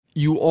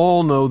You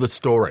all know the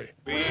story.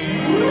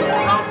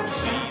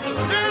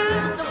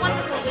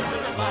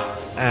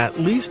 At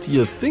least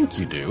you think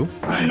you do.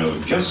 I know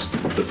just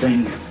the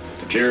thing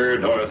to cheer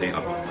Dorothy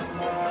up.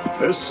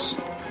 This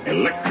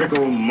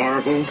electrical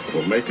marvel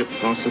will make it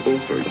possible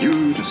for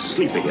you to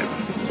sleep again.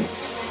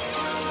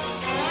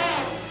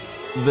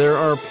 There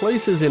are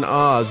places in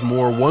Oz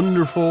more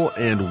wonderful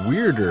and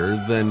weirder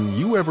than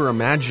you ever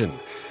imagined.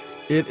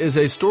 It is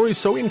a story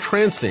so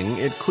entrancing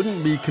it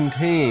couldn't be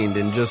contained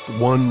in just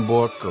one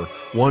book or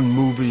one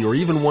movie or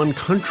even one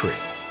country.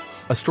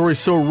 A story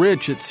so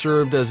rich it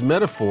served as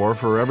metaphor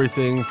for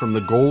everything from the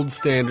gold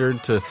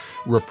standard to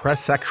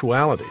repressed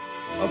sexuality.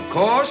 Of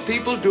course,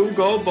 people do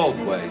go both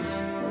ways.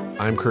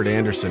 I'm Kurt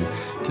Andersen.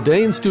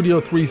 Today in Studio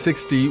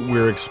 360,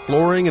 we're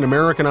exploring an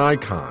American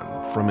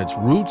icon from its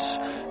roots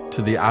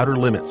to the outer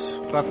limits.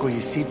 Buckle your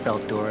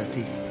seatbelt,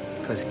 Dorothy,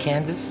 because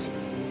Kansas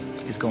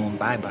is going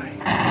bye-bye.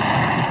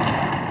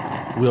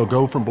 We'll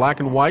go from black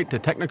and white to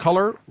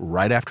Technicolor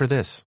right after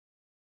this.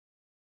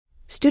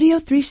 Studio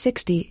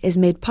 360 is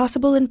made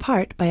possible in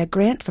part by a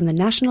grant from the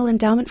National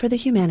Endowment for the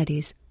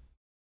Humanities.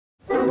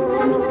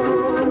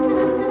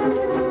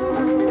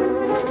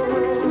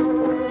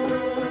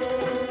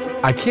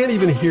 I can't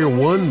even hear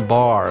one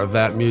bar of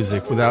that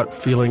music without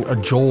feeling a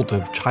jolt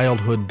of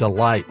childhood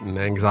delight and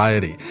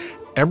anxiety.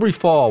 Every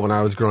fall when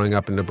I was growing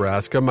up in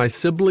Nebraska, my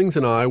siblings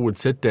and I would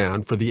sit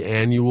down for the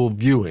annual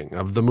viewing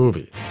of the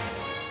movie.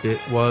 It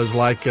was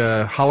like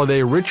a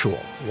holiday ritual,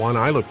 one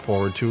I look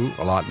forward to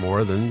a lot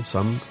more than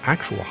some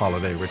actual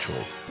holiday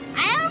rituals.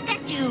 I'll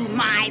get you,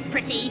 my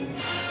pretty.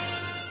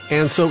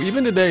 And so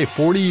even today,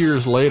 40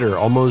 years later,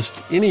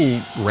 almost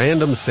any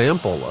random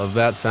sample of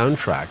that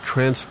soundtrack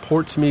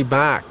transports me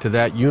back to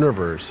that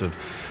universe of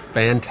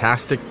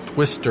fantastic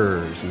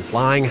twisters and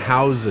flying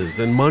houses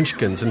and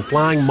munchkins and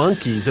flying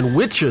monkeys and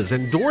witches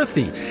and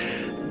Dorothy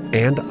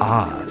and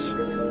Oz.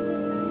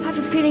 I have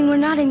a feeling we're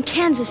not in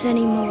Kansas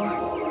anymore.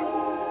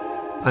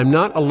 I'm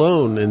not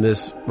alone in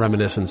this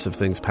reminiscence of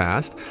things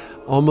past.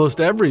 Almost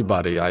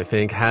everybody, I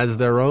think, has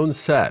their own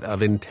set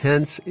of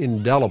intense,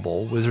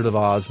 indelible Wizard of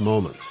Oz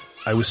moments.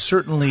 I was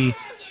certainly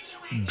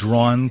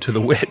drawn to the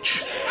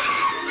witch.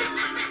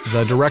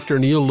 The director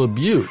Neil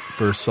LaBute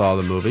first saw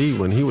the movie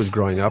when he was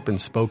growing up in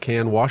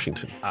Spokane,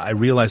 Washington. I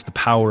realized the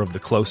power of the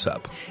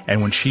close-up.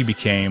 And when she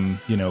became,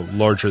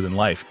 larger than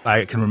life,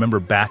 I can remember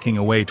backing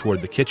away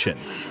toward the kitchen.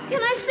 Can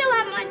I still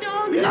have my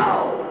dog?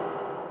 No!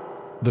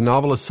 The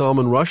novelist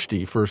Salman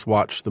Rushdie first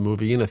watched the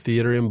movie in a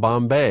theater in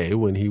Bombay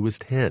when he was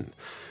 10.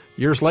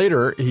 Years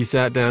later, he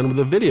sat down with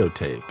a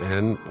videotape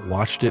and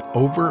watched it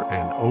over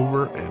and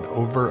over and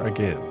over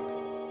again.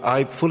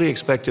 I fully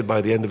expected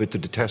by the end of it to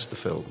detest the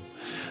film.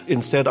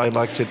 Instead, I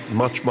liked it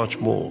much, much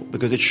more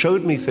because it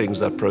showed me things,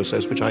 that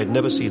process, which I had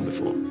never seen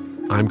before.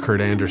 I'm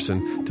Kurt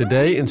Andersen.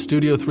 Today in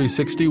Studio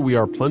 360, we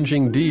are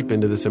plunging deep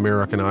into this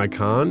American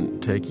icon,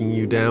 taking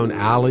you down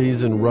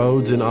alleys and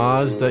roads in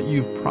Oz that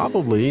you've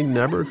probably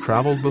never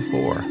traveled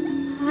before.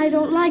 I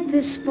don't like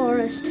this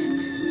forest.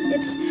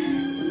 It's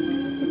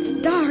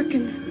dark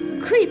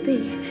and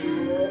creepy.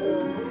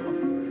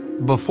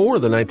 Before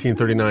the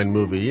 1939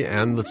 movie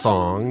and the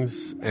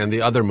songs and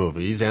the other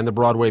movies and the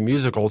Broadway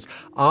musicals,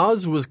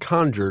 Oz was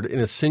conjured in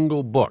a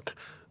single book,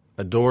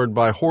 adored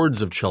by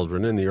hordes of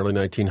children in the early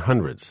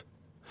 1900s.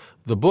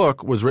 The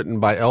book was written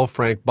by L.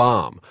 Frank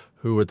Baum,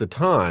 who at the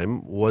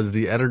time was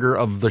the editor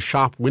of The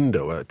Shop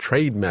Window, a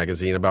trade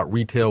magazine about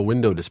retail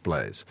window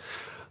displays.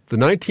 The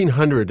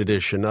 1900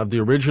 edition of the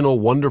original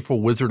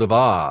Wonderful Wizard of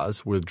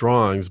Oz, with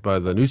drawings by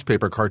the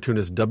newspaper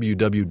cartoonist W.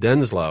 W.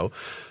 Denslow,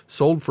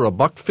 sold for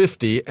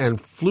 $1.50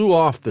 and flew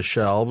off the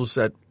shelves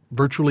at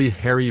virtually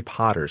Harry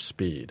Potter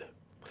speed.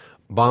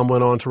 Baum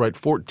went on to write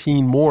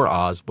 14 more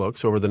Oz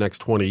books over the next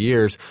 20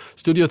 years.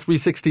 Studio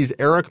 360's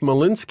Eric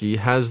Molinsky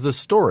has the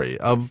story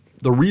of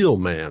the real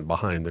man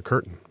behind the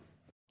curtain.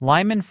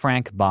 Lyman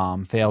Frank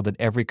Baum failed at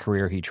every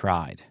career he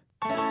tried.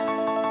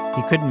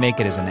 He couldn't make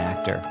it as an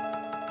actor.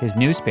 His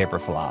newspaper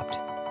flopped.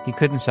 He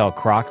couldn't sell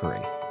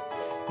crockery.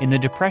 In the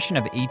Depression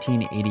of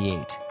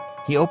 1888,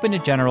 he opened a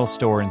general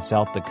store in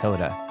South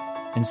Dakota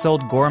and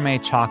sold gourmet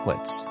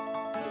chocolates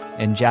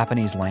and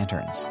Japanese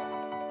lanterns.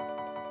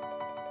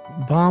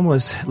 Baum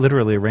was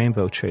literally a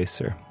rainbow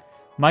chaser.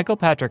 Michael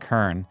Patrick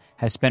Hearn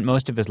has spent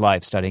most of his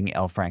life studying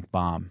L. Frank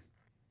Baum.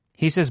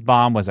 He says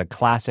Baum was a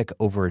classic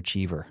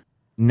overachiever.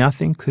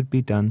 Nothing could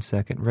be done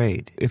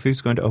second-rate. If he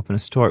was going to open a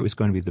store, it was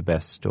going to be the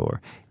best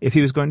store. If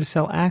he was going to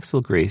sell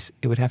axle grease,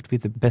 it would have to be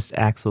the best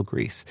axle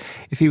grease.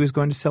 If he was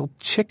going to sell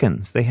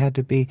chickens, they had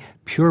to be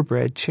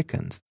purebred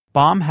chickens.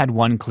 Baum had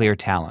one clear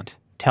talent,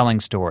 telling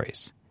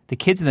stories. The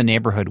kids in the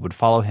neighborhood would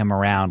follow him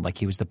around like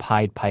he was the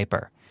Pied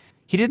Piper.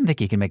 He didn't think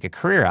he could make a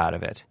career out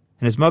of it.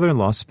 And his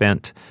mother-in-law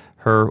spent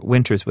her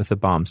winters with the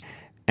Baums.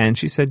 And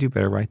she said, "You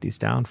better write these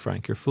down,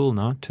 Frank. You're a fool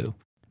not to."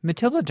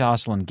 Matilda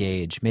Jocelyn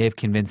Gage may have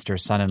convinced her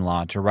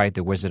son-in-law to write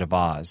The Wizard of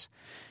Oz,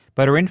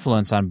 but her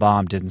influence on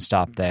Baum didn't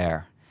stop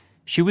there.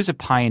 She was a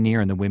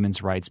pioneer in the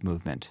women's rights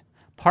movement,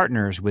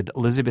 partners with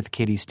Elizabeth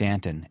Cady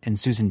Stanton and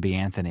Susan B.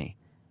 Anthony,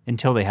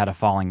 until they had a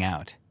falling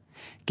out.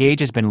 Gage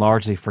has been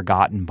largely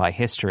forgotten by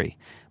history,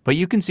 but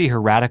you can see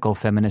her radical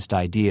feminist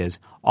ideas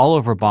all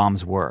over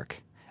Baum's work,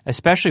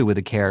 especially with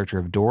the character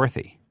of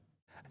Dorothy.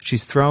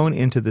 She's thrown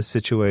into this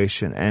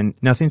situation, and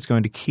nothing's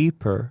going to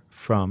keep her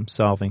from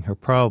solving her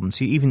problems.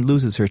 She even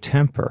loses her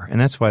temper,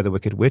 and that's why the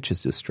Wicked Witch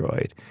is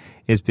destroyed,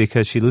 is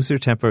because she loses her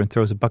temper and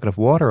throws a bucket of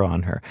water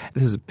on her.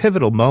 This is a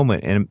pivotal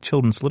moment in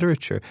children's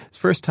literature. It's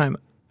the first time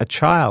a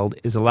child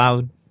is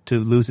allowed to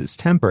lose its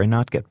temper and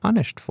not get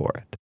punished for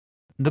it.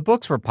 The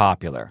books were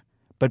popular,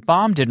 but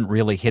Baum didn't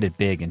really hit it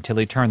big until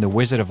he turned The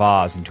Wizard of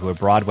Oz into a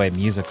Broadway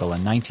musical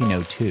in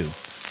 1902.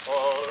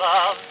 All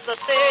of the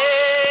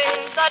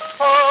things that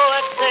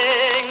poets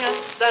sing,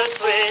 their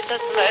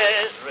sweetest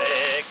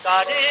lyrics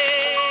are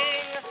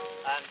ding.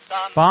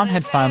 Baum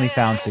had finally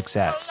found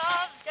success,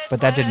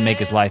 but that didn't make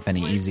his life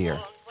any easier.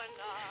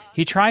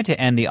 He tried to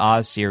end the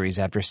Oz series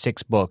after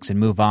 6 books and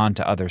move on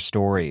to other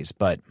stories,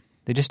 but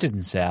they just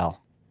didn't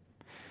sell.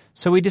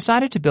 So he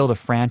decided to build a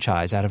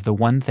franchise out of the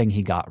one thing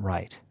he got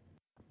right.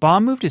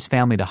 Baum moved his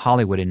family to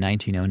Hollywood in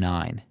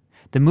 1909.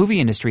 The movie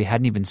industry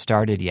hadn't even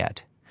started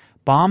yet.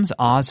 Baum's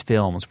Oz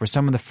films were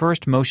some of the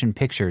first motion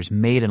pictures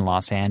made in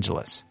Los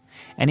Angeles,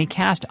 and he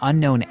cast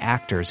unknown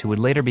actors who would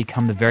later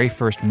become the very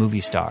first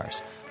movie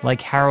stars,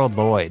 like Harold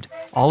Lloyd,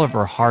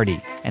 Oliver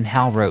Hardy, and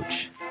Hal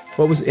Roach.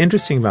 What was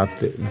interesting about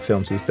the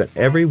films is that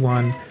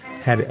everyone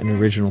had an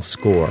original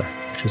score,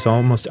 which was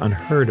almost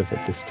unheard of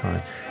at this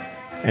time.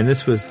 And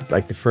this was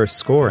like the first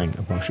scoring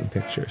of motion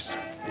pictures.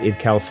 In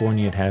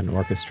California, it had an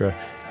orchestra.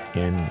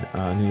 In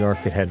New York,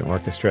 it had an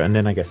orchestra. And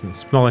then I guess in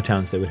smaller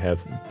towns, they would have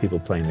people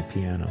playing the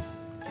piano.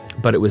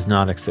 But it was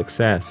not a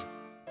success.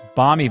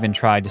 Baum even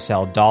tried to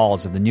sell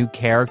dolls of the new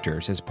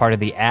characters as part of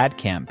the ad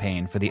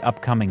campaign for the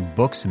upcoming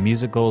books,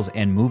 musicals,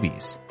 and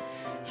movies.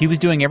 He was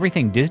doing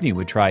everything Disney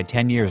would try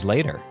 10 years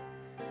later.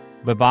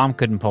 But Baum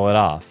couldn't pull it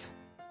off.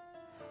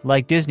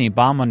 Like Disney,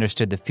 Baum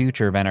understood the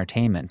future of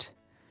entertainment.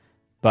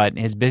 But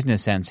his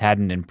business sense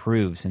hadn't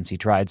improved since he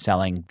tried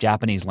selling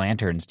Japanese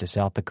lanterns to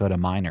South Dakota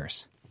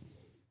miners.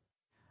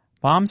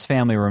 Baum's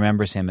family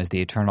remembers him as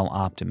the eternal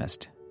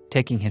optimist,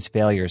 taking his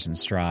failures in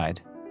stride.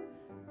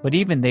 But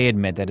even they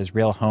admit that his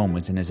real home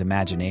was in his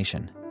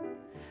imagination.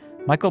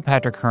 Michael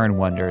Patrick Hearn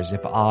wonders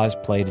if Oz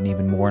played an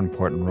even more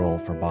important role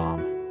for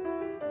Baum.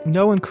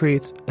 No one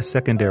creates a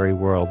secondary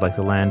world like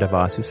the Land of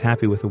Oz who's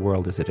happy with the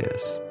world as it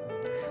is.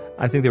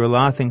 I think there were a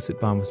lot of things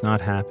that Baum was not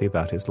happy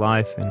about his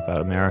life and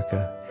about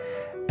America,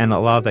 and a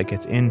lot of that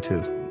gets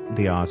into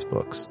the Oz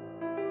books.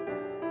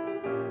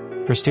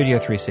 For Studio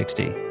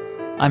 360,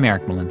 I'm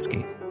Eric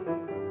Molinsky.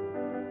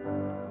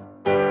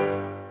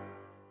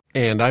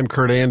 And I'm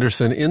Kurt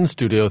Anderson in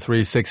Studio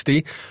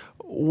 360.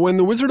 When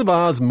The Wizard of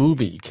Oz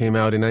movie came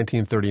out in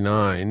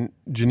 1939,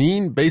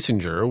 Janine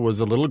Basinger was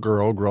a little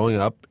girl growing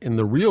up in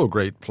the real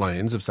Great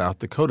Plains of South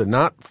Dakota,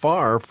 not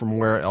far from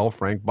where L.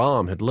 Frank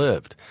Baum had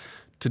lived.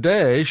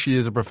 Today, she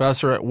is a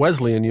professor at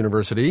Wesleyan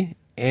University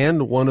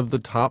and one of the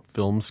top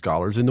film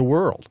scholars in the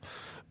world.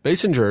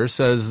 Basinger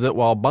says that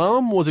while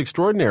Baum was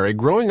extraordinary,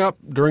 growing up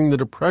during the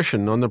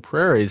Depression on the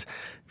prairies,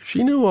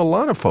 she knew a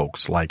lot of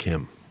folks like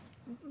him.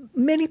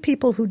 Many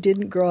people who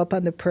didn't grow up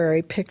on the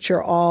prairie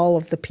picture all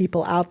of the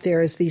people out there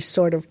as these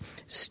sort of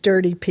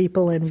sturdy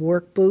people in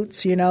work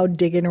boots, you know,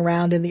 digging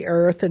around in the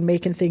earth and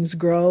making things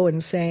grow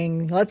and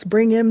saying, let's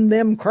bring in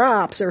them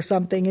crops or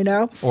something, you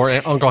know. Or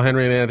Uncle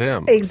Henry and Aunt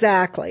Em.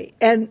 Exactly.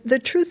 And the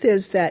truth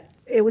is that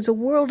it was a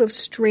world of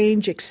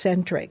strange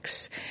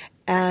eccentrics.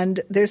 And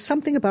there's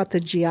something about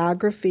the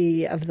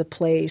geography of the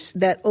place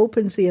that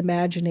opens the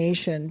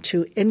imagination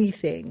to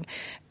anything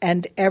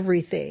and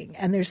everything.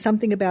 And there's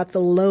something about the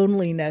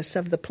loneliness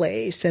of the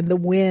place and the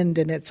wind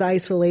and its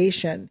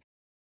isolation.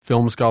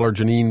 Film scholar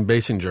Janine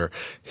Basinger.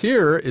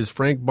 Here is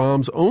Frank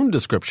Baum's own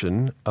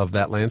description of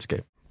that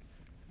landscape.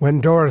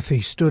 When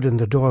Dorothy stood in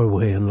the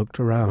doorway and looked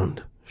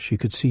around, she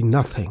could see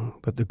nothing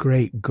but the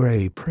great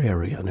gray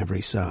prairie on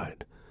every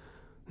side.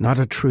 Not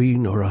a tree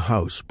nor a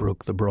house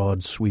broke the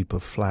broad sweep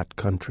of flat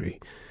country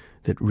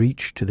that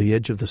reached to the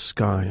edge of the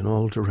sky in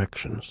all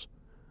directions.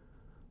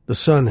 The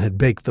sun had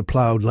baked the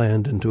plowed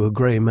land into a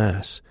gray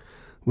mass,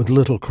 with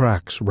little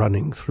cracks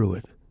running through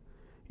it.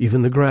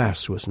 Even the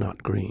grass was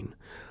not green,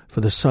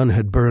 for the sun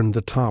had burned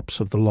the tops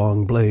of the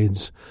long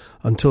blades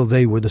until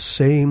they were the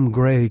same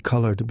gray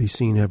color to be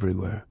seen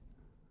everywhere.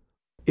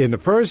 In the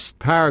first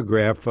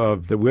paragraph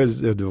of The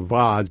Wizard of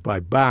Oz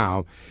by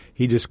Baum,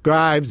 he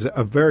describes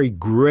a very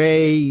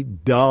gray,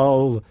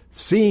 dull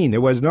scene.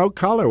 There was no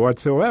color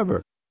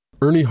whatsoever.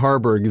 Ernie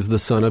Harburg is the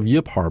son of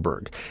Yip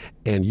Harburg.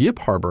 And Yip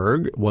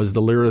Harburg was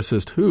the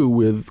lyricist who,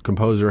 with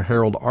composer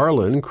Harold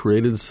Arlen,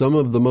 created some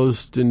of the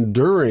most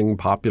enduring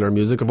popular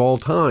music of all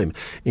time,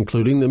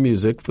 including the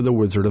music for The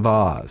Wizard of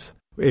Oz.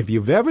 If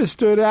you've ever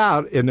stood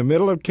out in the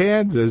middle of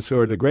Kansas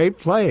or the Great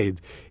Plains,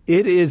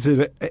 it is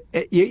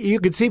you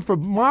can see for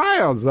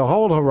miles the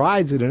whole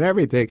horizon and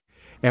everything.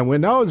 And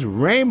when those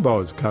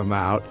rainbows come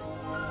out,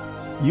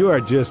 you are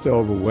just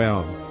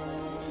overwhelmed.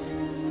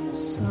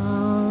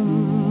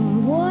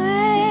 Somewhere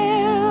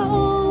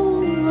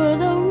over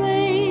the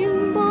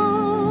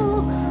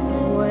rainbow,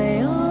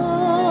 way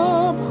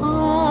up high.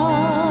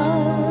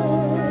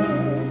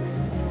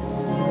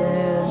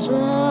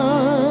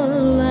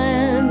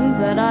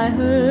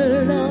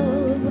 heard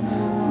of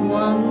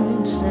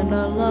once in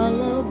a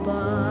lullaby.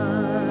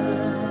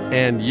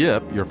 And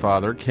Yip, your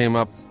father, came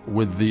up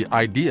with the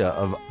idea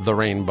of the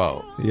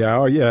rainbow. Yeah,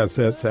 oh yes,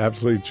 that's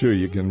absolutely true.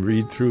 You can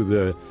read through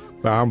the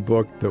Baum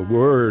book, the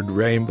word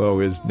rainbow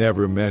is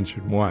never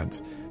mentioned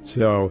once.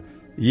 So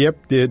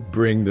Yip did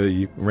bring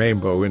the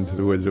rainbow into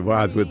the Wizard of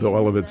Oz with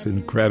all of its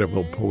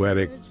incredible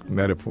poetic,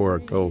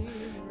 metaphorical,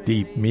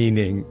 deep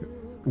meaning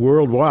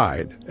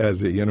worldwide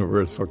as a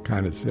universal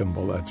kind of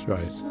symbol. That's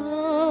right.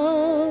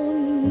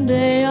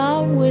 Someday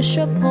I'll wish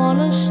upon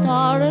a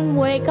star and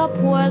wake up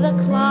where the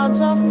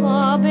clouds are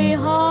far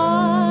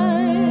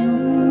behind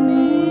me,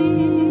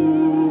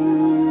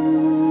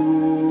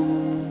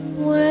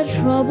 where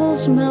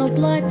troubles melt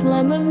like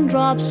lemon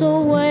drops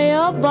away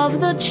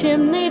above the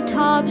chimney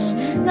tops.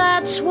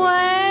 That's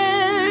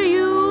where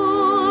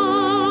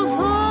you'll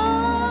find.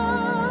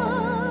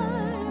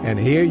 And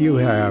here you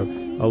have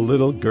a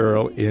little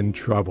girl in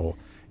trouble.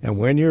 And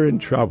when you're in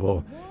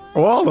trouble,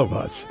 all of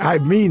us, I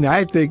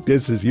think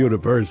this is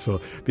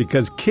universal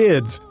because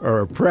kids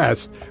are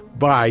oppressed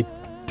by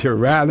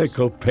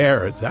tyrannical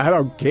parents. I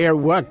don't care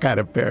what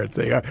kind of parents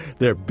they are.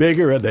 They're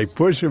bigger and they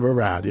push them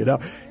around, you know.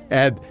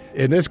 And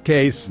in this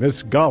case,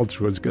 Miss Gulch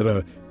was going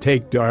to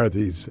take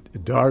Dorothy's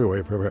dog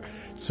away from her.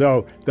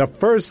 So the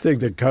first thing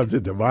that comes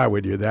into mind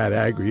when you're that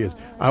angry is,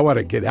 I want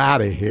to get out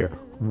of here.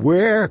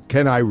 Where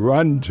can I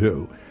run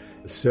to?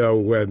 So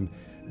when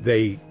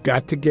they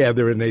got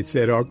together and they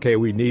said, okay,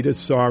 we need a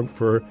song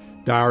for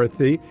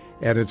Dorothy,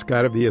 and it's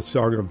got to be a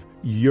song of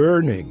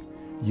yearning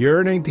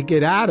to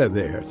get out of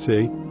there,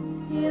 see?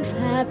 If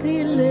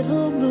happy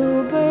little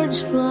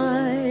bluebirds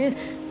fly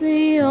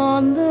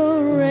beyond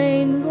the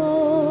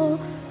rainbow,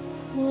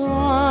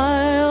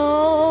 why,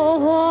 oh,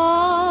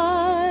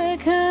 why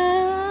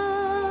can't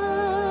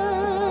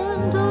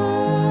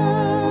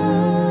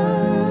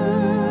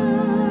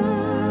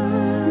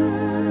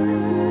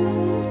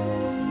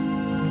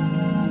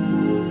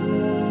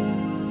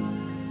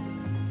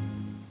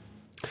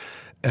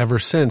Ever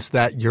since,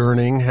 that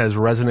yearning has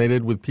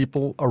resonated with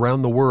people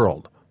around the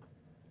world.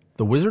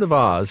 The Wizard of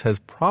Oz has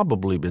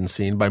probably been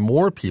seen by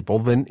more people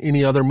than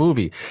any other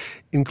movie,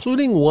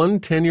 including one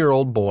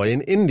 10-year-old boy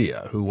in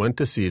India who went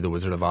to see The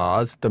Wizard of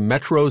Oz at the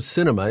Metro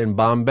Cinema in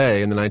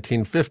Bombay in the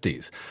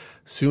 1950s.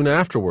 Soon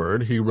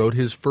afterward, he wrote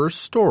his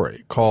first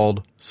story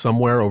called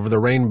Somewhere Over the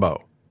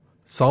Rainbow.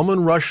 Salman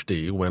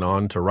Rushdie went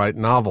on to write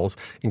novels,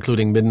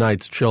 including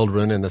Midnight's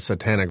Children and The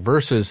Satanic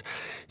Verses.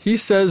 He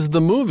says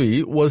the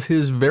movie was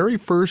his very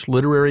first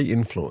literary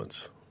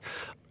influence.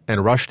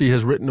 And Rushdie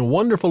has written a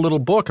wonderful little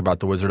book about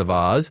The Wizard of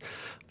Oz.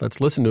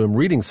 Let's listen to him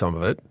reading some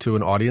of it to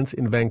an audience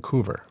in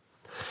Vancouver.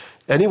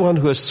 Anyone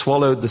who has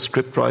swallowed the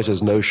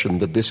scriptwriter's notion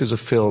that this is a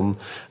film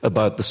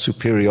about the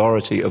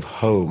superiority of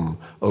home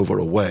over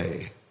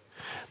away,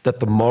 that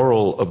the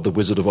moral of The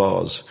Wizard of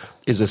Oz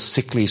is as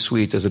sickly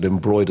sweet as an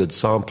embroidered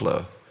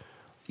sampler,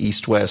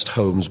 East-West,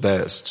 home's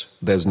best,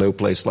 there's no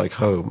place like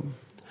home,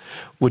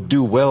 would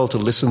do well to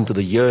listen to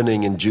the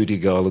yearning in Judy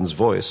Garland's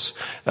voice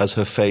as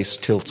her face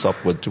tilts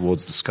upward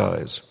towards the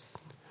skies.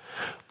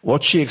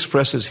 What she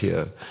expresses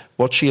here,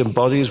 what she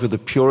embodies with the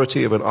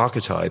purity of an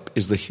archetype,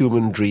 is the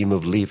human dream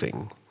of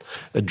leaving,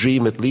 a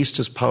dream at least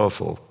as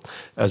powerful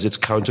as its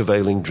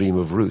countervailing dream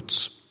of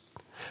roots.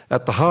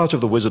 At the heart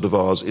of The Wizard of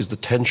Oz is the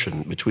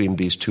tension between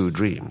these two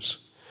dreams.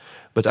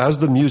 But as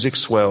the music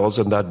swells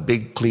and that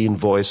big, clean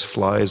voice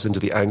flies into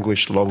the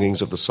anguished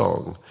longings of the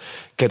song,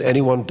 can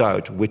anyone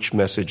doubt which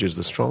message is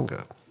the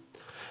stronger?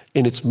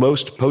 In its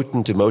most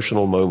potent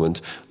emotional moment,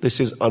 this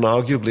is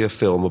unarguably a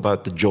film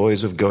about the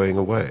joys of going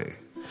away,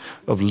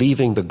 of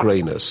leaving the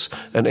grayness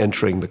and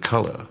entering the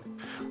color,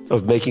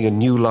 of making a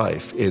new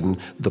life in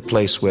the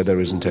place where there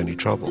isn't any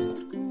trouble.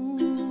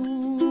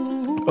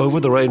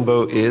 Over the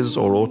Rainbow is,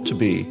 or ought to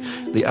be,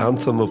 the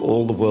anthem of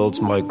all the world's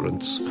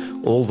migrants,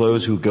 all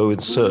those who go in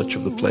search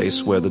of the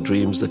place where the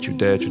dreams that you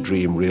dare to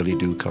dream really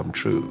do come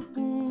true.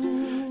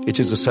 It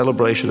is a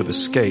celebration of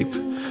escape,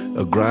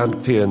 a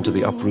grand paean to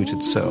the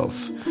uprooted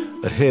self,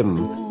 a hymn,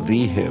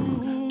 the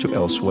hymn, to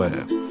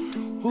elsewhere.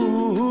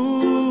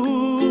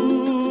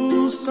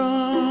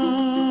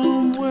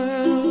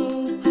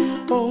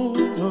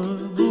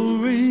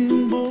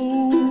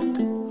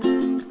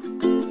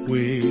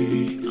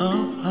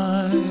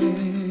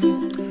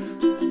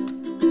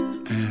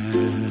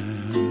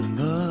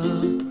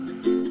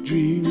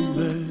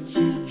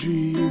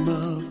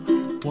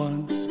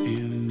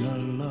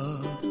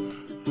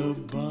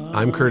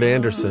 I'm Kurt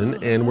Anderson,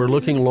 and we're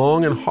looking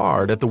long and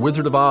hard at The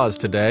Wizard of Oz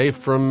today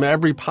from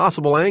every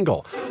possible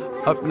angle.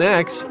 Up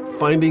next,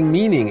 finding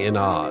meaning in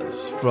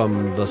Oz,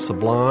 from the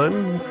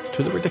sublime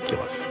to the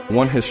ridiculous.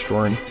 One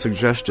historian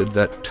suggested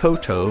that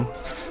Toto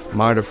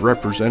might have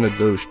represented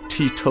those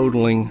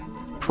teetotaling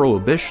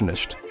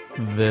prohibitionists.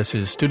 This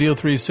is Studio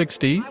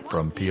 360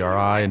 from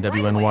PRI and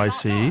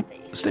WNYC.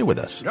 Stay with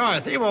us.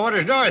 Dorothy? Well, what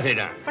has Dorothy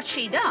done? What's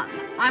she done?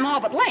 I'm all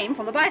but lame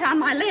from the bite on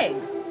my leg.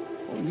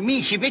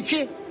 Me, she bit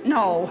you?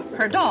 No,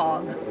 her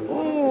dog.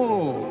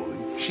 Oh,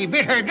 she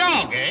bit her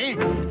dog, eh?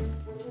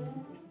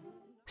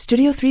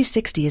 Studio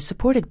 360 is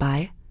supported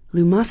by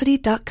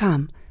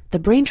Lumosity.com, the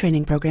brain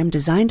training program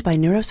designed by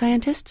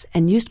neuroscientists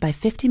and used by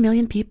 50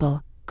 million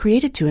people.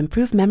 Created to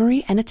improve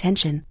memory and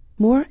attention.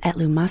 More at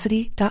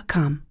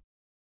Lumosity.com.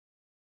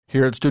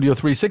 Here at Studio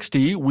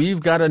 360,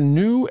 we've got a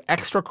new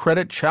extra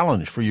credit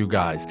challenge for you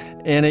guys,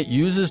 and it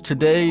uses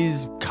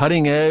today's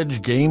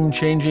cutting-edge,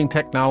 game-changing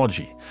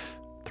technology,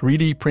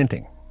 3D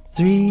printing.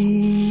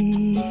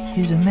 3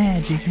 is a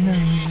magic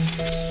number.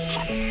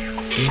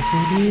 Yes,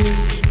 it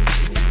is.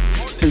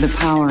 To the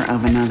power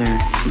of another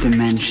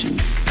dimension.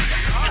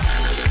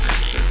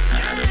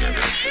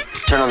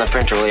 Turn on the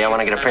printer, will you? I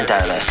want to get a print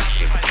out of this.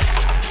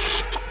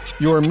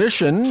 Your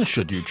mission,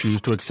 should you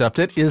choose to accept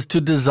it, is to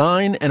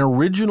design an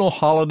original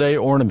holiday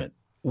ornament,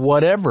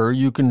 whatever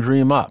you can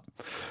dream up.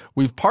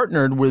 We've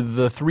partnered with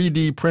the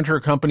 3D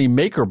printer company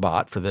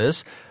MakerBot for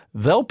this.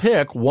 They'll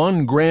pick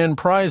 1 grand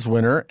prize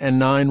winner and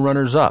 9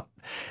 runners-up.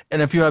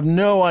 And if you have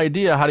no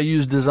idea how to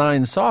use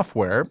design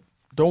software,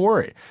 don't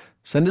worry.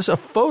 Send us a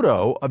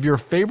photo of your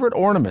favorite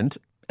ornament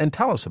and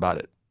tell us about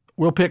it.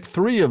 We'll pick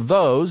 3 of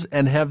those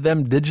and have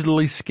them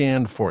digitally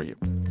scanned for you.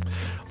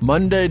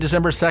 Monday,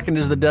 December 2nd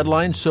is the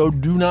deadline, so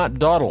do not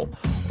dawdle.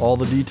 All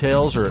the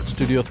details are at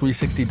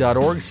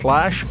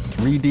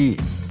studio360.org/3D.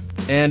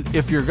 And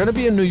if you're going to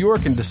be in New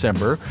York in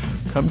December,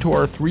 come to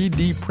our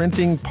 3D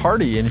printing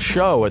party and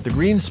show at the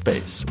Green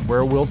Space,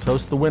 where we'll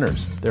toast the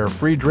winners. There are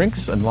free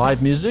drinks and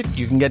live music.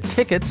 You can get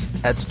tickets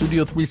at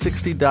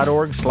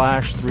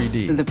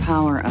studio360.org/3D. To the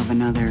power of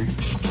another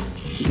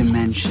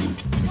dimension.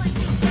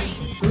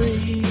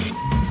 3,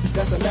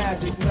 that's a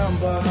magic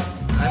number.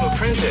 I will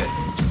print it.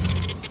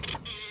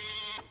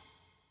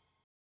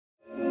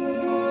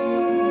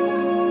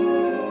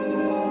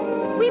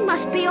 We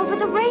must be over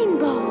the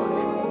rainbow.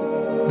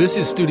 This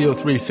is Studio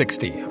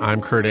 360.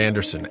 I'm Kurt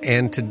Anderson,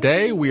 and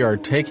today we are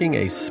taking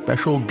a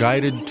special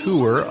guided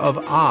tour of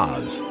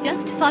Oz.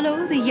 Just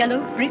follow the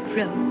yellow brick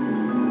road.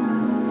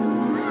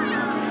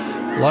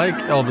 Like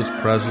Elvis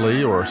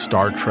Presley or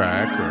Star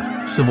Trek or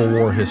Civil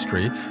War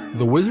history,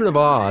 The Wizard of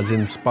Oz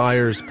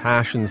inspires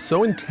passion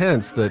so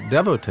intense that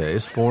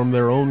devotees form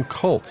their own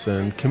cults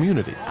and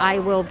communities. I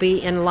will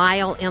be in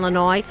Lisle,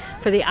 Illinois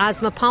for the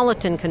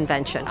Osmopolitan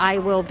Convention. I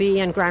will be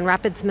in Grand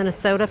Rapids,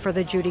 Minnesota for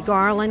the Judy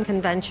Garland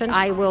Convention.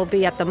 I will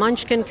be at the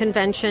Munchkin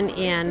Convention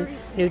in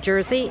New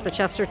Jersey, the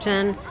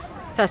Chesterton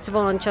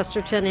Festival in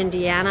Chesterton,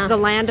 Indiana, the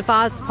Land of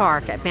Oz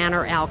Park at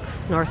Banner Elk,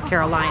 North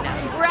Carolina.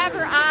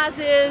 Wherever Oz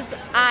is,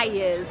 I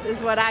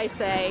is what I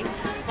say.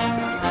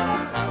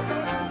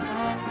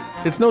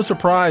 It's no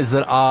surprise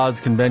that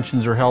Oz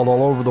conventions are held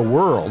all over the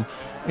world,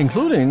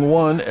 including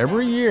one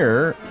every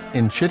year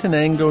in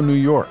Chittenango, New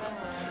York.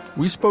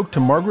 We spoke to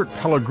Margaret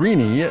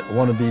Pellegrini at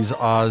one of these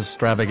Oz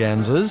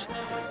extravaganzas.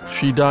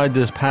 She died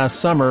this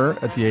past summer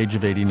at the age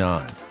of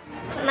 89.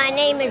 My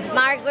name is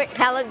Margaret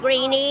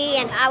Pellegrini,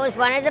 and I was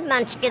one of the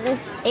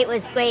Munchkins. It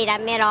was great. I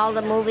met all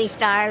the movie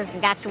stars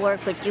and got to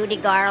work with Judy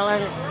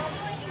Garland.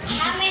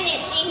 How many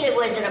have seen The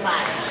Wizard of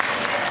Oz?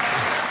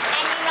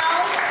 And you know,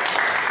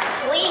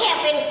 we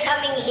have been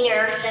coming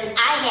here since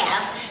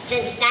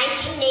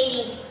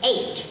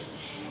 1988.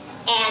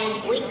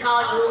 And we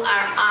call you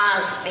our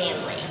Oz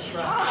family.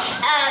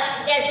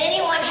 Does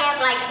anyone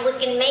have, we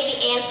can maybe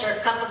answer a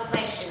couple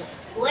questions.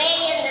 Way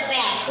in the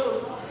back, who?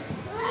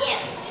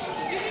 Yes.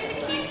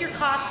 Your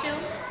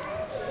costumes?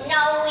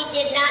 No, we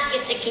did not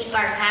get to keep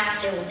our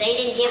costumes. They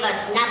didn't give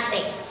us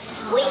nothing.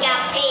 We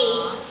got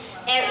paid,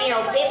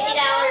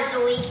 $50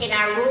 a week in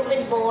our room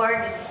and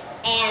board,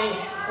 and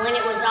when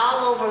it was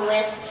all over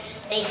with,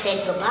 they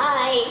said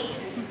goodbye.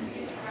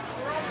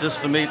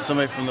 Just to meet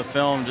somebody from the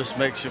film just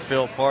makes you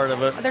feel part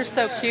of it. They're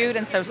so cute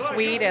and so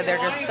sweet, and they're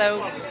just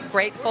so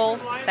grateful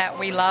that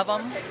we love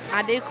them.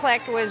 I do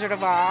collect Wizard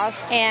of Oz,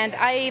 and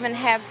I even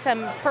have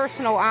some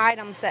personal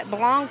items that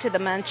belong to the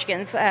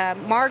Munchkins.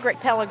 Margaret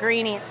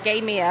Pellegrini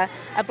gave me a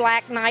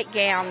black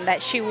nightgown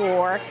that she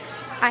wore.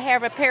 I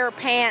have a pair of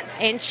pants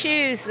and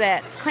shoes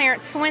that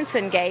Clarence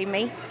Swenson gave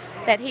me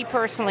that he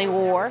personally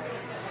wore.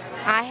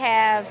 I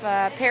have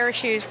a pair of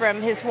shoes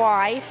from his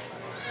wife.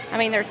 I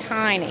mean, they're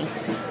tiny.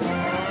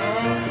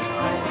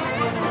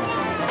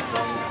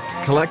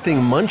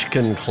 Collecting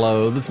Munchkin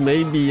clothes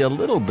may be a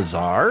little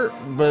bizarre,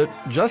 but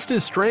just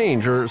as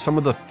strange are some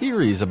of the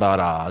theories about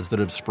Oz that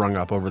have sprung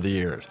up over the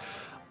years.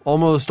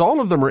 Almost all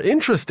of them are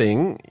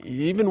interesting,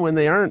 even when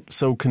they aren't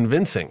so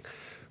convincing.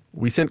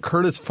 We sent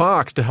Curtis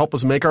Fox to help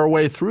us make our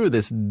way through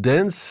this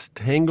dense,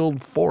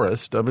 tangled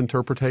forest of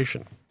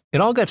interpretation.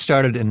 It all got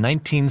started in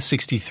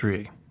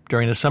 1963,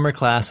 during a summer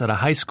class at a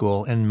high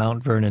school in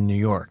Mount Vernon, New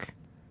York.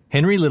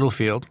 Henry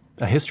Littlefield,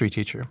 a history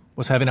teacher,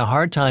 was having a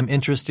hard time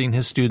interesting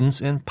his students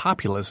in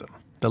populism,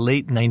 the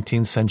late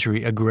 19th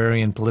century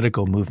agrarian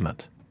political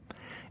movement.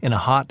 In a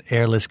hot,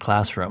 airless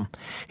classroom,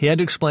 he had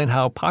to explain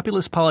how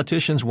populist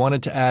politicians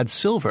wanted to add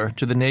silver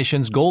to the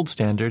nation's gold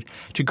standard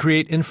to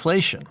create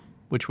inflation,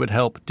 which would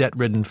help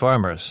debt-ridden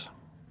farmers.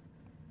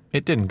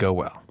 It didn't go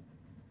well.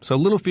 So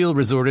Littlefield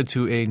resorted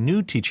to a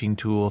new teaching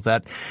tool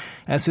that,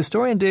 as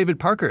historian David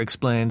Parker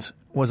explains,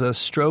 was a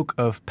stroke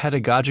of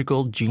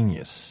pedagogical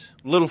genius.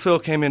 Little Phil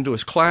came into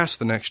his class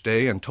the next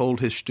day and told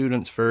his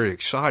students very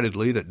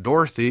excitedly that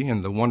Dorothy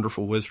in The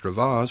Wonderful Wizard of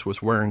Oz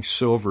was wearing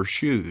silver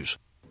shoes.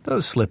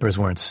 Those slippers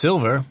weren't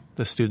silver,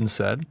 the students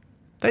said.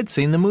 They'd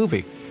seen the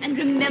movie. And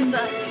remember,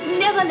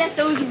 never let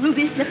those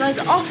ruby slippers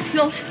off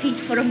your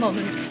feet for a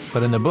moment.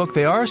 But in the book,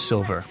 they are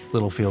silver,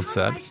 Littlefield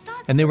said,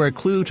 and they were a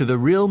clue to the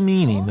real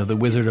meaning of The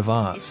Wizard of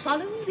Oz.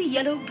 Follow the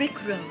yellow brick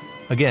road.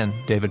 Again,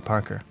 David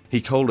Parker.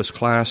 He told his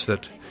class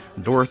that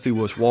Dorothy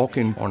was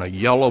walking on a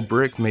yellow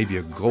brick, maybe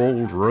a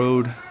gold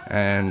road,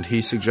 and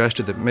he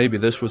suggested that maybe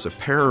this was a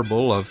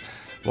parable of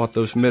what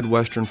those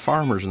Midwestern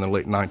farmers in the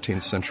late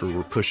 19th century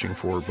were pushing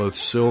for, both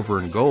silver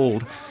and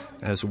gold,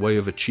 as a way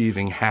of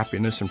achieving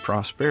happiness and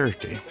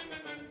prosperity.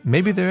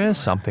 Maybe there is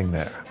something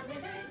there.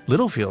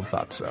 Littlefield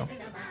thought so.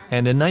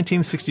 And in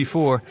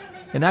 1964,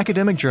 an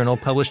academic journal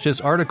published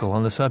his article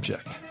on the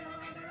subject.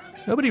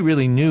 Nobody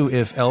really knew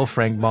if L.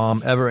 Frank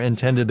Baum ever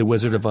intended The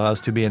Wizard of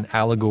Oz to be an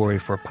allegory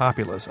for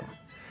populism.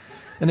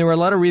 And there were a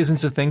lot of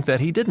reasons to think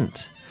that he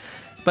didn't.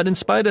 But in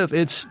spite of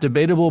its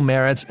debatable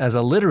merits as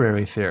a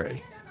literary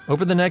theory,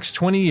 over the next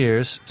 20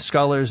 years,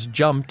 scholars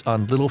jumped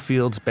on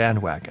Littlefield's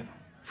bandwagon.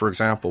 For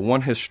example,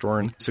 one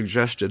historian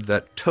suggested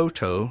that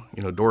Toto,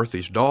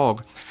 Dorothy's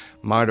dog,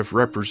 might have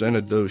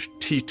represented those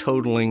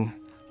teetotaling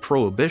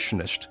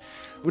prohibitionists.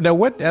 Now,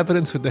 what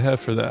evidence would they have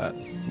for that?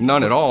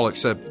 None at all,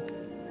 except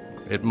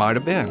it might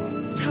have been.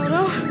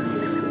 Toto,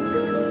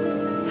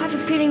 I have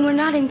a feeling we're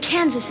not in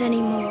Kansas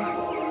anymore.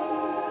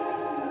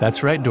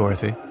 That's right,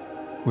 Dorothy.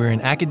 We're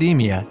in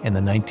academia in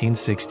the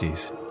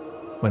 1960s,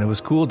 when it was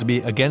cool to be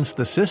against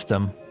the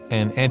system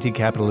and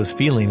anti-capitalist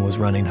feeling was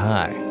running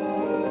high.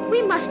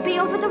 We must be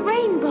over the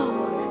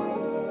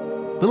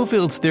rainbow.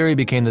 Littlefield's theory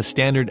became the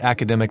standard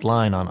academic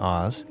line on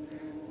Oz.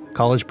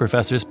 College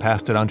professors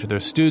passed it on to their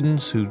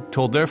students, who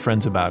told their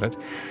friends about it,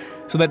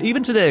 so that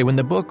even today, when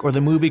the book or the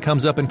movie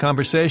comes up in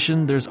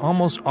conversation, there's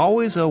almost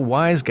always a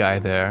wise guy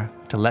there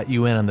to let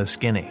you in on the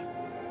skinny.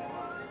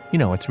 You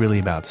know, it's really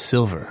about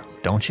silver,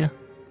 don't you?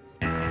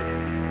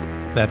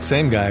 That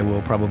same guy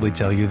will probably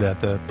tell you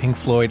that the Pink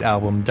Floyd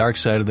album Dark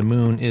Side of the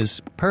Moon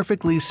is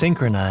perfectly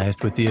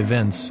synchronized with the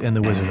events in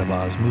the Wizard of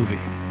Oz movie.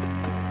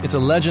 It's a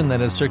legend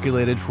that has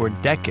circulated for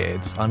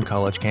decades on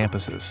college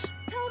campuses.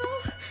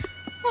 Toto?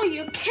 Oh,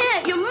 you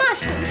can't. You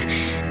mustn't.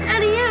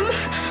 Auntie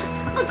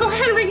Em, Uncle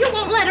Henry, you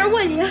won't let her,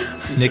 will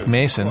you? Nick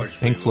Mason,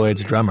 Pink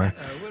Floyd's drummer,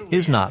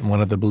 is not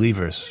one of the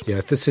believers. Yeah,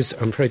 this is,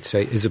 I'm afraid to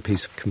say, is a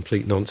piece of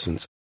complete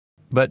nonsense.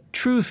 But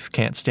truth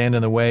can't stand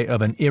in the way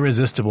of an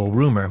irresistible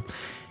rumor.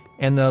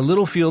 And the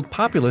Littlefield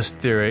populist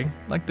theory,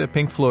 like the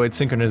Pink Floyd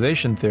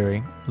synchronization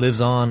theory, lives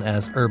on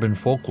as urban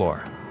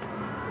folklore.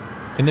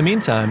 In the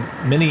meantime,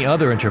 many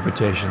other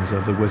interpretations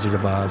of The Wizard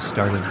of Oz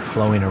started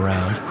blowing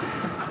around.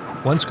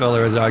 One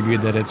scholar has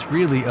argued that it's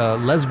really a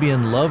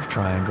lesbian love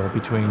triangle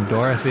between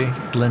Dorothy,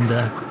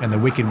 Glinda, and the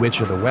Wicked Witch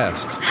of the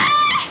West.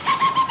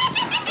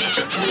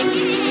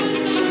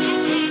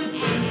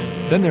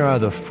 Then there are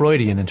the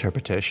Freudian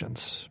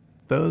interpretations.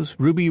 Those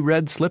ruby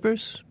red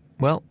slippers?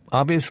 Well,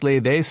 obviously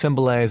they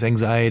symbolize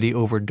anxiety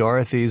over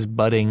Dorothy's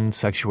budding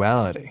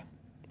sexuality.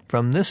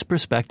 From this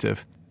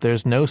perspective,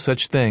 there's no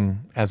such thing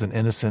as an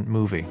innocent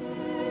movie.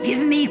 Give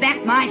me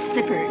back my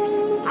slippers.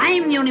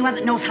 I'm the only one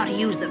that knows how to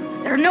use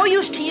them. They're no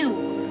use to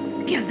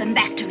you. Give them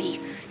back to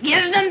me.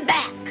 Give them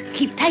back.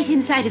 Keep tight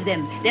inside of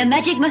them. Their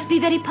magic must be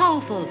very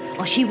powerful,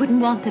 or she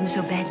wouldn't want them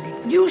so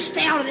badly. You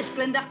stay out of this,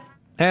 Glinda.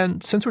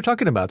 And since we're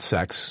talking about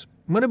sex,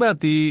 what about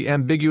the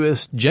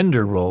ambiguous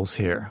gender roles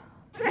here?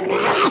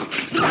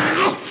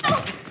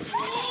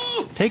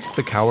 Take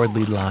the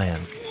Cowardly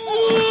Lion.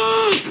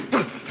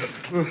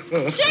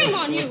 Shame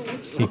on you!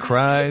 He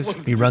cries,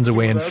 he runs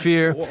away in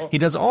fear, he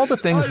does all the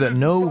things that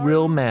no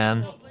real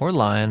man or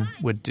lion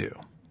would do.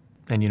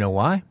 And you know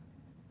why?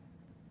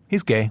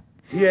 He's gay.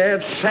 Yeah,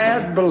 it's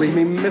sad, believe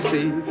me,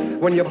 missy,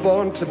 when you're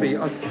born to be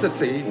a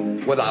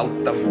sissy without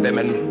the vim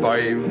and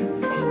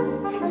vibe.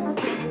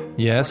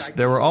 Yes,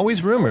 there were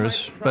always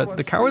rumors, but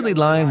the Cowardly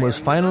Lion was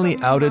finally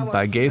outed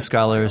by gay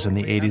scholars in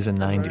the 80s and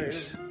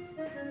 90s.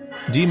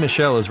 Dee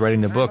Michelle is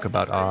writing a book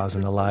about Oz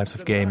and the lives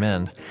of gay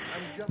men.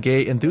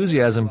 Gay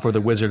enthusiasm for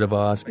The Wizard of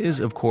Oz is,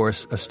 of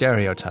course, a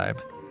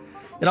stereotype.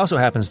 It also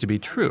happens to be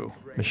true,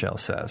 Michelle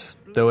says,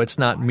 though it's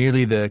not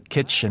merely the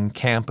kitsch and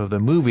camp of the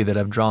movie that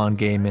have drawn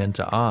gay men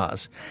to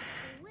Oz.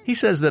 He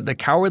says that the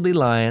Cowardly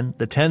Lion,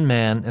 the Tin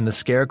Man, and the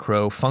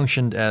Scarecrow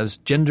functioned as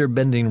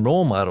gender-bending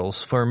role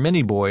models for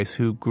many boys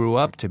who grew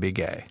up to be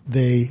gay.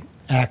 They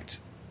act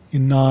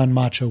in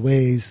non-macho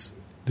ways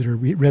that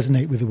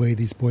resonate with the way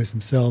these boys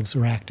themselves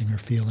are acting or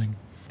feeling.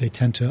 They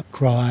tend to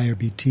cry or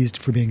be teased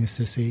for being a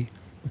sissy,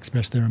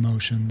 express their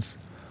emotions,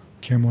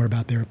 care more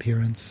about their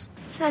appearance.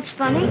 That's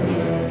funny.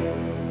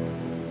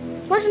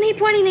 Wasn't he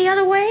pointing the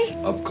other way?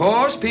 Of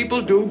course,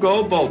 people do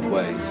go both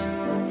ways.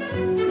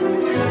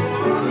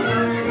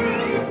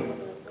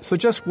 So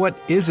just what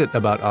is it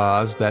about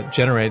Oz that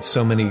generates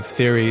so many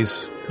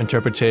theories,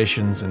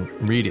 interpretations, and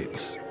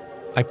readings?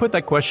 I put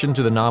that question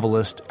to the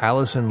novelist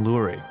Alison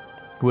Lurie,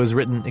 who has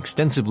written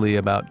extensively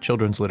about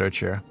children's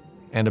literature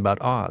and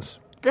about Oz.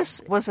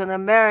 This was an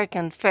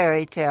American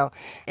fairy tale.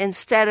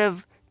 Instead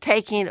of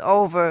taking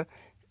over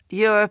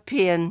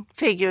European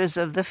figures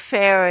of the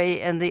fairy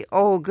and the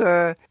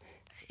ogre,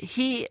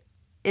 he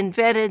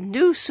invented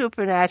new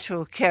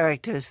supernatural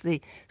characters,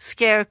 the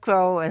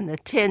Scarecrow and the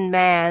Tin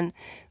Man,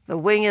 the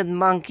Winged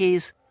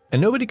Monkeys.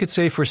 And nobody could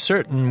say for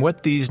certain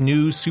what these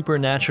new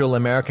supernatural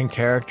American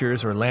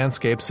characters or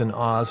landscapes in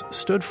Oz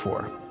stood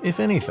for, if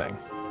anything.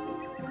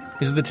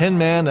 Is the Tin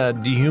Man a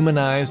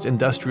dehumanized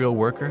industrial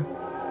worker?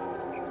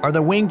 Are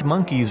the Winged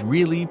Monkeys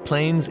really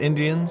Plains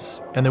Indians?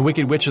 And the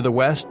Wicked Witch of the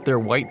West their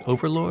white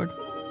overlord?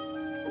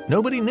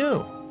 Nobody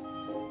knew.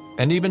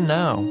 And even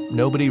now,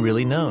 nobody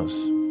really knows.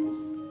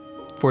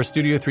 For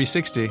Studio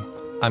 360,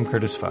 I'm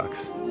Curtis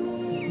Fox.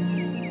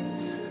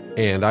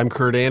 And I'm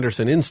Kurt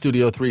Anderson in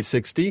Studio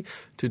 360.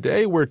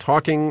 Today we're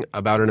talking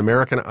about an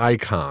American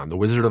icon, The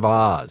Wizard of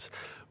Oz.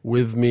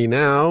 With me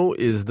now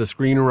is the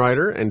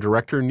screenwriter and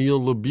director Neil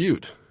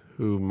LaBute,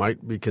 who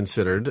might be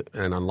considered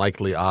an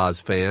unlikely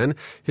Oz fan.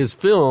 His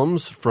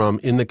films, from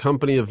In the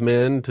Company of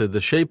Men to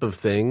The Shape of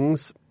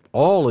Things,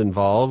 all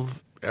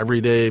involve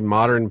everyday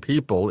modern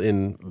people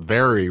in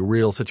very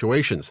real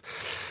situations.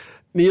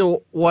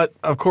 Neil, what,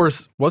 of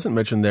course, wasn't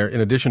mentioned there,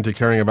 in addition to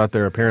caring about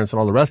their appearance and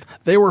all the rest,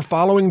 they were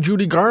following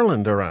Judy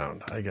Garland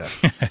around, I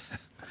guess.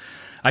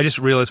 I just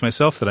realized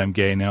myself that I'm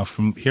gay now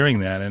from hearing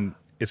that, and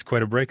it's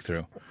quite a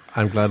breakthrough.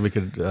 I'm glad we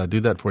could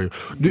do that for you.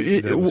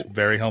 That was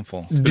very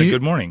helpful. It's been a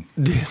good morning.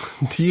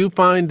 Do you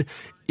find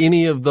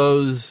any of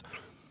those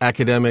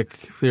academic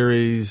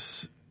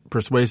theories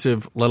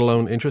persuasive, let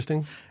alone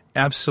interesting?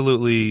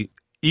 Absolutely,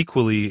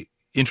 equally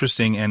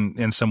interesting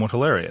and somewhat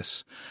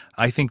hilarious.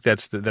 I think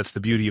that's the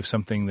beauty of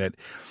something that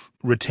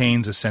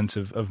retains a sense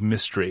of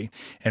mystery,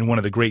 and one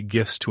of the great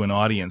gifts to an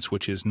audience,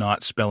 which is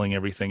not spelling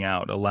everything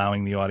out,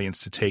 allowing the audience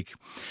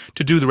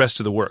to do the rest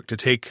of the work, to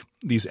take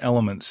these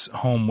elements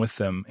home with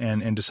them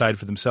and decide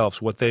for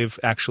themselves what they've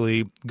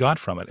actually got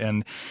from it,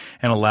 and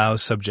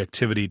allows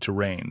subjectivity to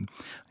reign.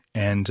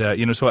 And,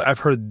 so I've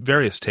heard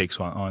various takes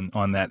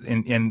on that.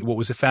 And what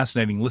was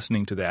fascinating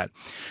listening to that,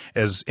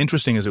 as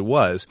interesting as it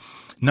was,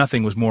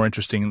 nothing was more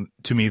interesting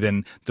to me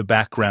than the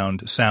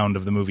background sound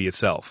of the movie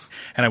itself.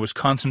 And I was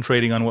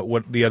concentrating on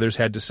what the others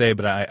had to say,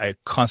 but I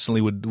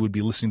constantly would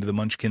be listening to the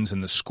Munchkins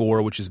and the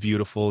score, which is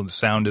beautiful, and the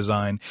sound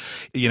design.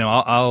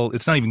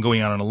 It's not even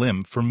going out on a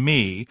limb. For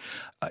me,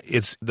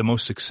 it's the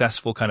most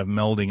successful kind of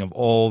melding of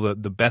all the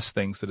best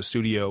things that a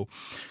studio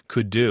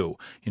could do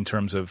in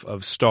terms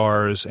of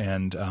stars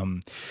and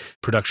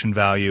production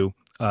value,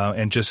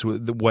 and just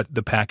what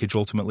the package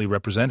ultimately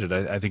represented.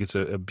 I think it's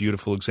a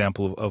beautiful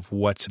example of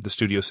what the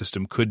studio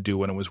system could do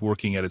when it was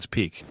working at its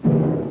peak.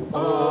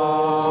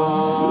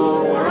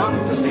 Oh, we're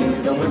off to see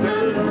the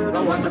wizard,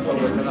 the wonderful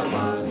Wizard of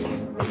Oz.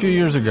 A few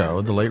years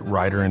ago, the late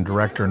writer and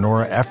director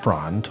Nora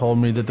Ephron told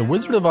me that The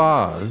Wizard of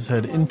Oz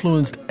had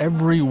influenced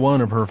every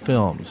one of her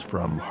films,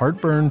 from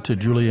Heartburn to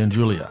Julie and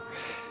Julia.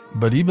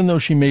 But even though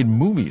she made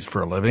movies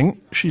for a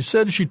living, she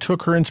said she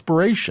took her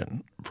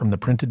inspiration from the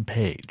printed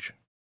page.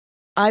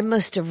 I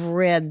must have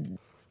read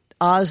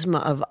Ozma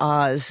of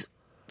Oz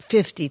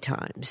 50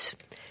 times.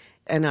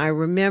 And I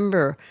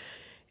remember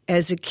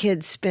as a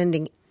kid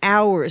spending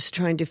hours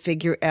trying to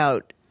figure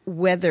out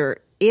whether,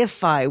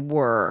 if I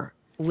were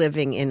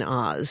living in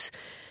Oz,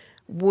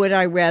 would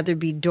I rather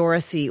be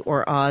Dorothy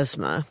or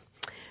Ozma?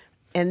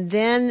 And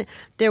then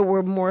there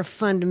were more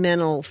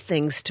fundamental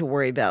things to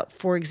worry about.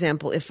 For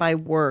example, if I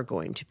were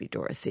going to be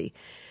Dorothy,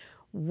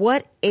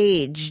 what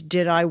age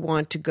did I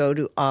want to go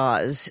to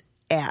Oz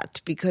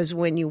at? Because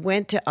when you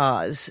went to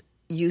Oz,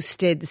 you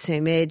stayed the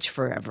same age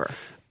forever.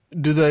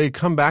 Do they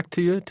come back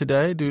to you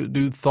today?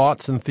 Do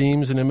thoughts and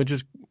themes and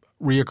images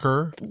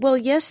reoccur? Well,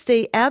 yes,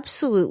 they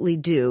absolutely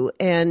do.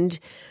 And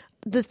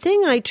the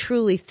thing I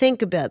truly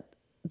think about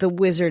The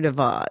Wizard of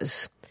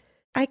Oz,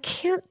 I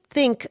can't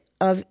think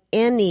of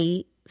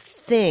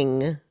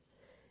anything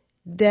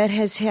that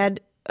has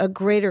had a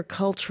greater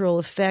cultural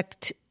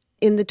effect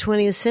in the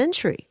 20th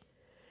century.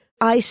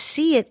 I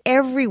see it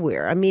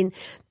everywhere. I mean,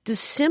 the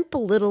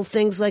simple little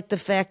things like the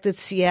fact that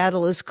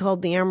Seattle is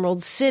called the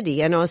Emerald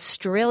City and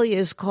Australia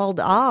is called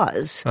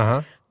Oz.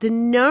 Uh-huh. The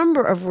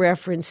number of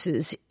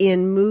references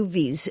in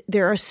movies,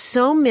 there are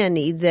so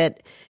many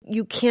that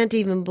you can't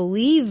even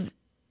believe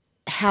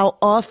how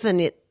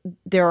often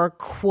there are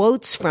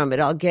quotes from it.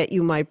 I'll get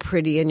you, my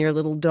pretty, and your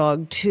little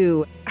dog,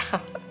 too.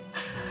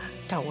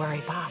 Don't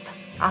worry, Bob.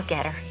 I'll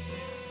get her.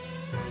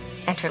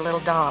 And her little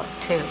dog,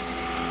 too.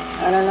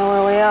 I don't know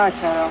where we are,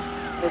 Toto.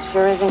 It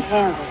sure is in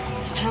Kansas.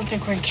 I don't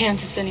think we're in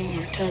Kansas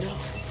anymore, Toto.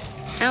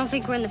 I don't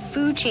think we're in the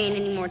food chain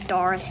anymore,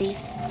 Dorothy.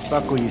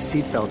 Buckle your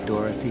seatbelt,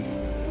 Dorothy,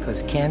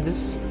 because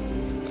Kansas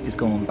is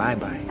going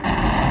bye-bye.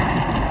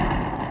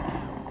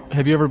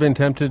 Have you ever been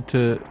tempted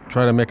to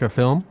try to make a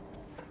film?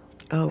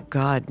 Oh,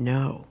 God,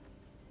 no.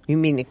 You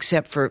mean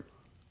except for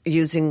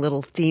using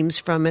little themes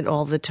from it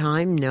all the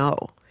time? No.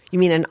 You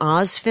mean an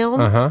Oz film?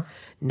 Uh-huh.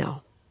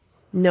 No.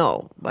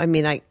 No. I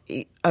mean,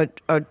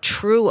 a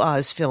true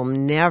Oz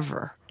film,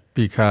 never.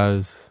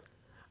 Because?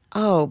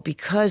 Oh,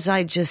 because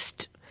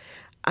because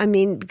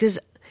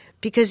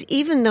Because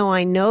even though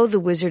I know The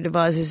Wizard of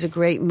Oz is a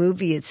great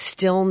movie, it's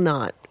still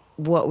not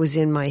what was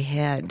in my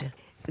head.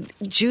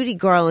 Judy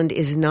Garland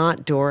is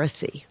not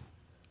Dorothy,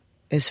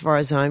 as far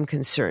as I'm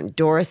concerned.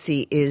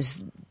 Dorothy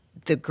is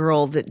the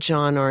girl that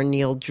John R.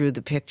 Neal drew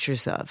the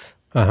pictures of.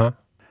 Uh-huh.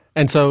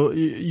 And so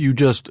you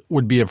just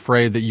would be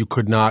afraid that you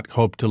could not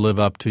hope to live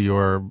up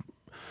to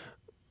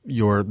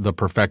the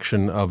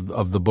perfection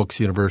of the book's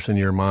universe in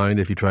your mind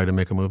if you try to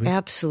make a movie?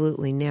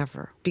 Absolutely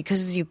never.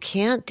 Because you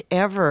can't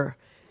ever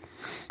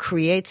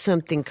create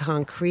something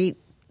concrete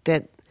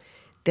that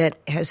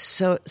has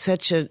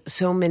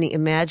so many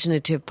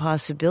imaginative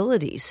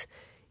possibilities.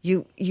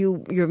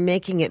 You're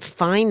making it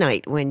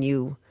finite when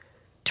you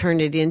turn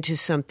it into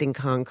something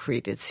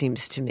concrete, it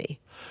seems to me.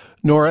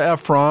 Nora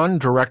Ephron,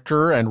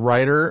 director and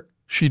writer,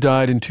 she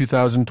died in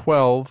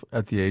 2012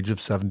 at the age of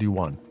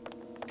 71.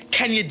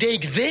 Can you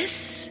dig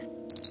this?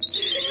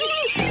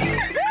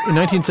 In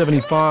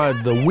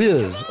 1975, The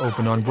Wiz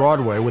opened on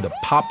Broadway with a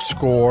pop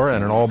score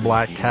and an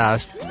all-black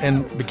cast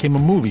and became a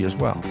movie as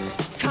well.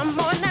 Come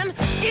on and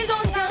ease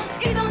on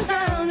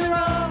down the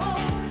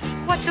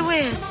road. What's a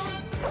whiz?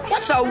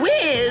 What's a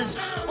whiz?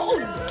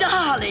 Oh,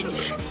 darling,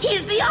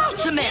 he's the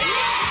ultimate.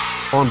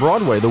 On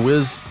Broadway, The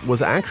Wiz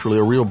was actually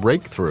a real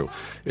breakthrough.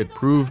 It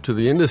proved to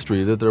the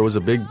industry that there was a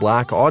big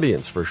black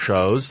audience for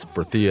shows,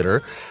 for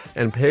theater,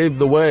 and paved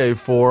the way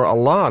for a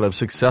lot of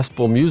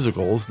successful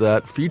musicals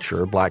that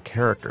feature black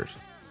characters.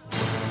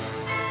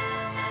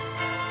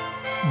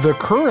 The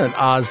current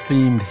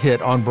Oz-themed hit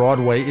on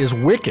Broadway is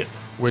Wicked,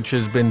 which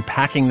has been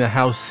packing the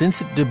house since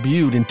it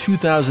debuted in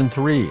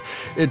 2003.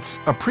 It's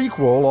a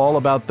prequel all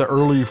about the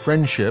early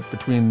friendship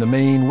between the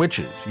main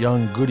witches,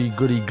 young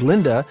goody-goody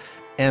Glinda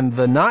and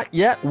the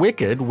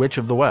not-yet-wicked Witch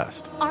of the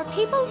West. Are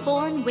people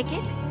born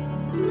wicked?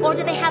 Or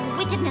do they have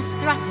wickedness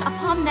thrust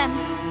upon them?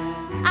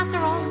 After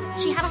all,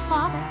 she had a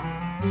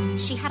father.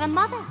 She had a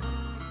mother.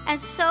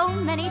 As so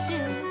many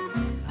do.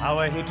 How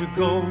I hate to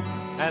go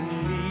and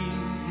leave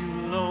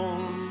you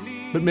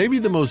lonely. But maybe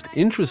the most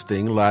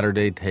interesting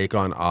latter-day take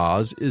on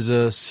Oz is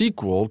a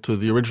sequel to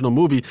the original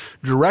movie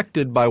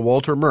directed by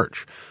Walter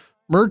Murch.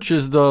 Murch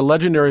is the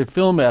legendary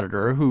film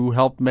editor who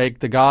helped make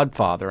The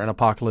Godfather and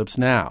Apocalypse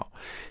Now.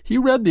 He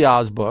read the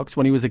Oz books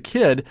when he was a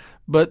kid,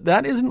 but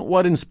that isn't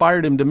what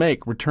inspired him to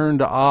make Return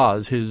to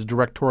Oz, his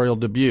directorial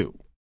debut.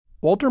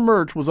 Walter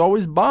Murch was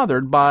always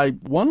bothered by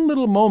one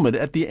little moment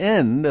at the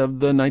end of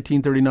the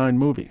 1939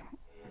 movie.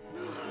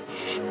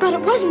 But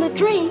it wasn't a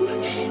dream.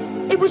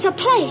 It was a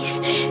place.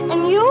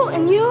 And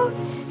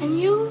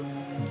you.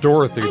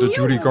 Dorothy, the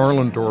Judy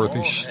Garland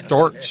Dorothy,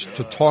 starts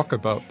to talk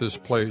about this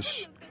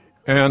place.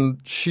 And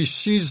she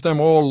sees them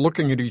all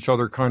looking at each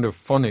other kind of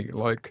funny,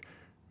 like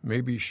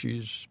maybe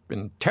she's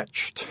been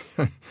touched.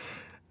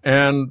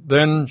 And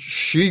then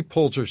she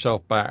pulls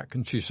herself back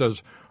and she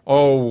says,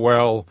 oh,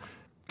 well,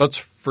 let's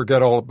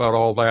forget all about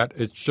all that.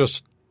 It's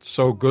just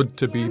so good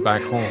to be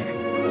back home.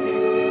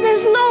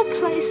 There's no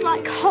place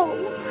like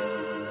home.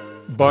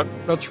 But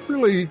that's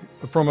really,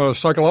 from a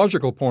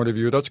psychological point of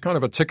view, that's kind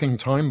of a ticking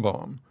time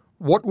bomb.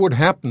 What would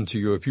happen to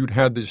you if you'd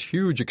had this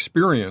huge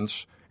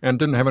experience and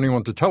didn't have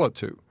anyone to tell it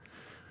to?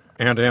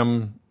 Aunt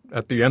Em,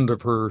 at the end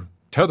of her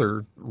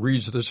tether,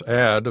 reads this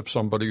ad of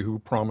somebody who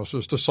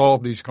promises to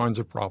solve these kinds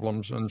of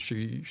problems, and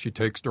she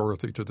takes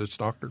Dorothy to this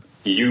doctor.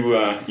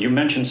 You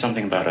mentioned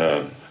something about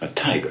a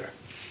tiger.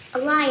 A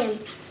lion.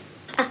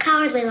 A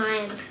cowardly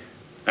lion.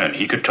 And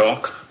he could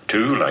talk,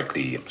 too, like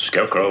the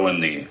Scarecrow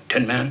and the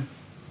Tin Man?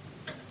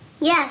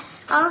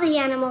 Yes, all the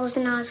animals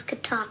in Oz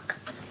could talk.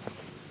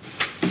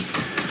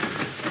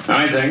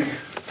 I think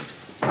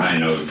I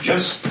know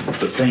just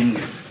the thing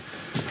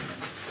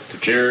to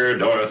cheer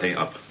Dorothy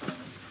up.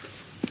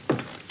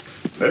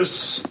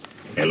 This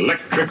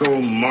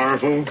electrical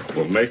marvel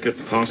will make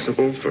it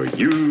possible for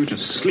you to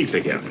sleep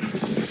again.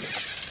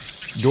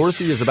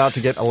 Dorothy is about to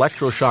get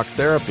electroshock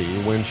therapy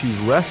when she's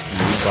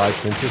rescued by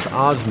Princess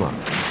Ozma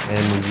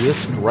and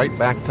whisked right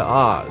back to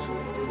Oz,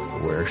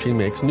 where she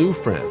makes new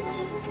friends.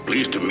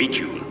 Pleased to meet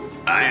you.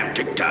 I am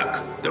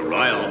Tik-Tok, the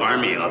Royal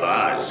Army of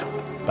Oz.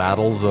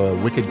 Battles a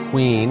wicked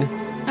queen.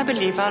 I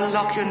believe I'll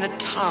lock you in the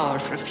tower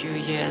for a few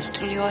years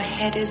till your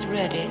head is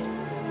ready,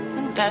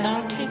 and then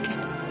I'll take it.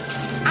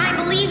 I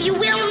believe you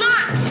will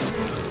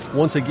not.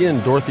 Once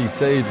again, Dorothy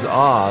saves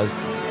Oz,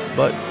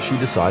 but she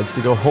decides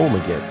to go home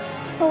again.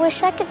 I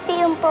wish I could be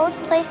in both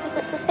places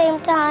at the same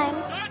time.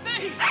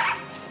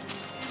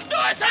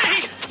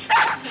 Dorothy!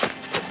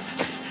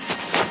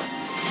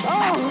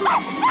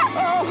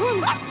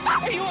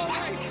 Are you all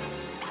right?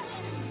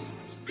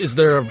 Is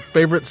there a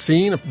favorite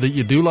scene that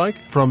you do like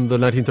from the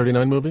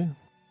 1939 movie?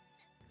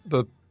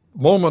 The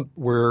moment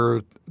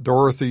where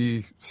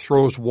Dorothy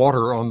throws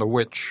water on the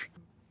witch.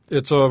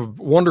 It's a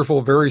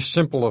wonderful, very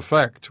simple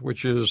effect,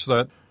 which is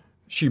that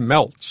she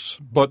melts.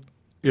 But,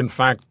 in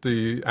fact,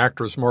 the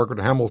actress Margaret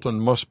Hamilton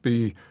must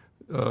be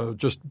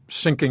just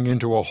sinking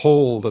into a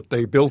hole that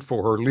they built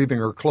for her, leaving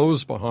her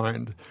clothes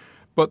behind.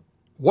 But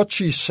what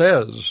she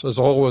says has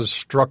always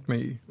struck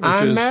me.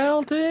 I'm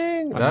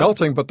melting. I'm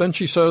melting, but then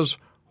she says,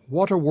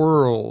 what a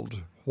world,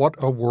 what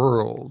a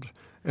world.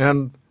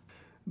 And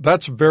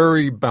That's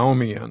very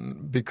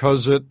Baumian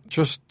because it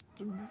just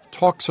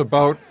talks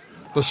about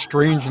the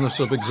strangeness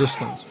of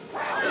existence.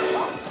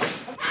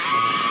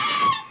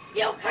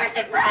 You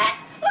cursed brat!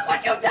 Look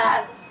what you've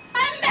done!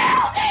 I'm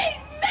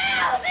melting!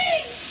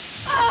 Melting!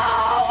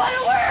 Oh, what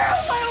a world!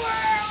 What a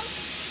world!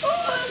 Who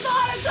would have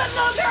thought a good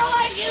little girl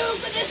like you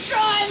could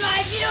destroy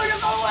my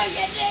beautiful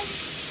wickedness?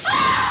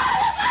 Ah,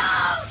 look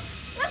out!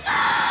 Look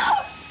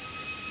out!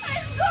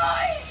 I'm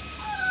going!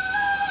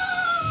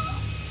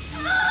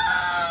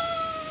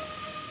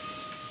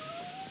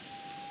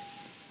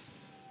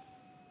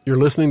 You're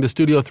listening to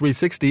Studio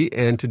 360,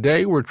 and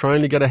today we're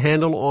trying to get a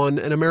handle on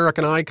an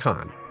American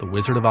icon, The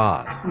Wizard of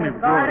Oz.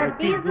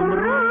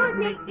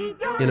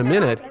 In a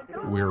minute,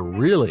 we're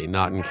really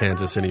not in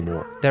Kansas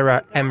anymore. There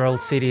are emerald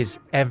cities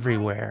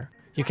everywhere.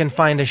 You can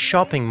find a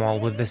shopping mall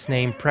with this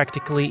name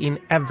practically in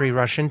every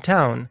Russian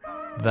town.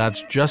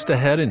 That's just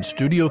ahead in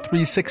Studio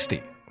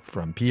 360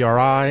 from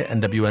PRI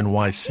and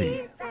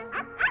WNYC.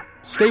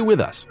 Stay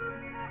with us.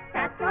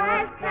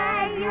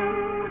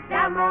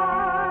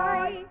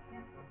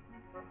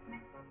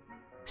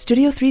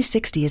 Studio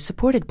 360 is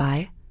supported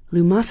by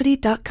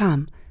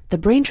Lumosity.com, the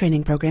brain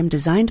training program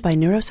designed by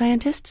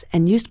neuroscientists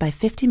and used by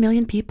 50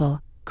 million people,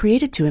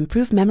 created to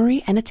improve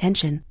memory and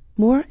attention.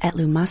 More at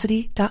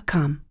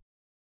Lumosity.com.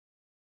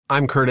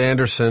 I'm Kurt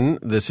Anderson.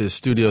 This is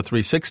Studio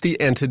 360,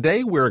 and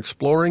today we're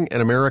exploring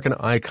an American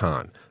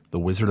icon, The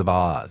Wizard of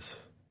Oz.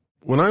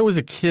 When I was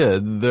a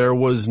kid, there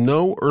was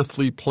no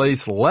earthly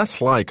place less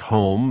like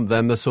home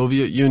than the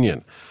Soviet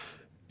Union.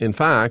 In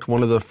fact,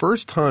 one of the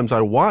first times I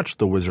watched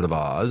The Wizard of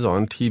Oz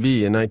on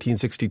TV in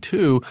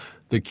 1962,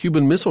 the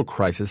Cuban Missile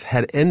Crisis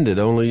had ended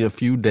only a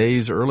few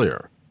days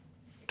earlier.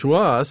 To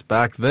us,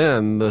 back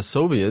then, the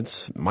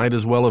Soviets might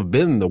as well have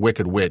been the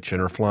Wicked Witch and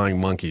her flying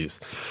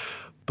monkeys.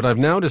 But I've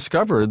now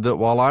discovered that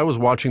while I was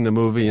watching the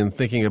movie and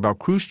thinking about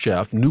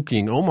Khrushchev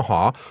nuking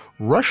Omaha,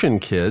 Russian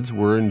kids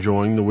were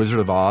enjoying The Wizard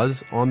of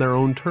Oz on their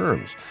own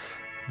terms.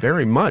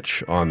 Very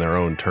much on their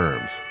own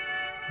terms.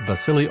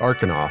 Vasily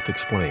Arkhanov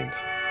explains.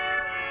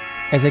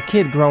 As a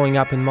kid growing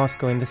up in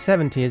Moscow in the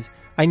 70s,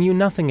 I knew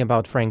nothing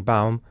about Frank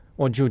Baum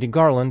or Judy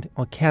Garland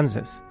or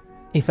Kansas.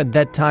 If at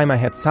that time I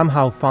had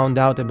somehow found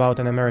out about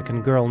an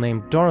American girl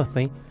named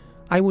Dorothy,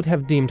 I would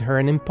have deemed her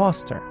an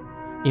imposter.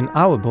 In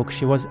our book,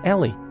 she was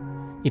Ellie.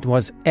 It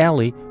was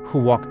Ellie who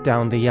walked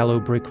down the yellow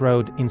brick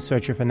road in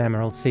search of an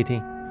Emerald City.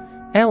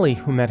 Ellie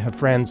who met her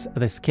friends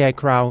the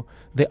Scarecrow,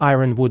 the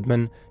Iron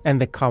Woodman,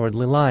 and the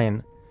Cowardly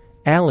Lion.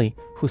 Ellie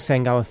who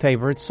sang our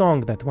favorite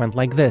song that went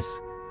like this.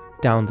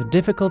 Down the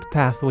difficult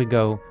path we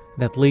go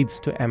that leads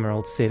to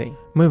Emerald City.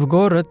 Мы в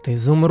город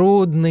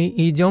изумрудный,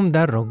 идем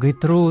дорогой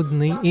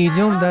трудной,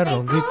 идем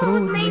дорогой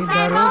трудной,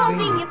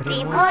 дорогой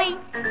прямой.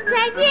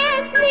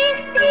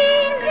 Заветных три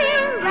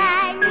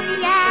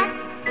желания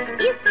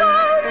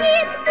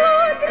исполнит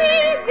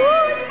мудрый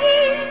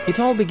Гурьев. It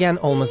all began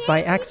almost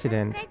by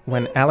accident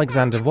when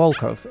Alexander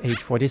Volkov,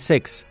 age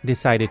 46,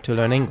 decided to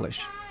learn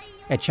English.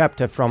 A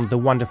chapter from The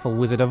Wonderful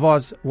Wizard of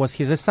Oz was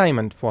his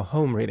assignment for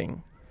home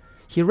reading.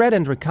 He read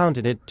and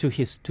recounted it to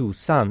his two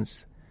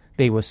sons.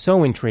 They were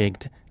so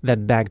intrigued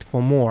that begged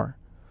for more.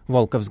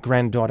 Volkov's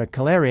granddaughter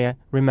Kaleria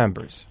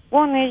remembers.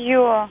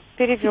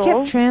 He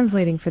kept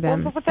translating for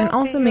them and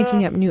also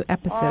making up new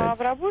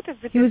episodes.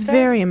 He was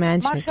very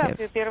imaginative.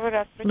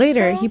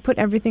 Later, he put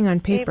everything on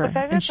paper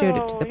and showed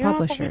it to the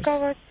publishers.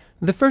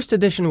 The first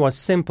edition was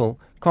simple,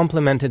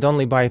 complemented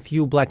only by a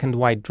few black and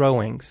white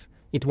drawings.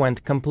 It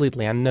went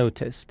completely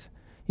unnoticed.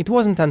 It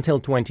wasn't until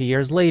 20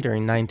 years later,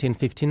 in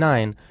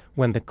 1959,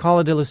 when the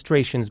colored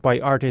illustrations by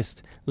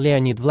artist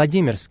Leonid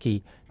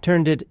Vladimirsky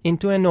turned it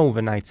into an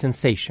overnight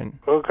sensation.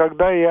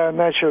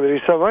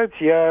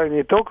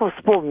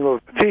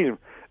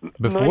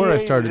 Before I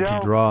started to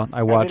draw,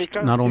 I watched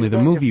not only the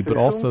movie but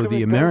also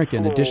the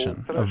American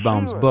edition of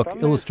Baum's book,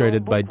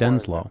 illustrated by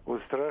Denslow.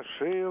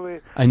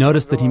 I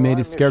noticed that he made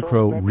his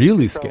scarecrow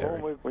really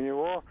scary.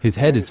 His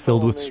head is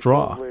filled with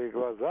straw.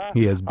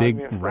 He has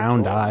big,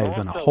 round eyes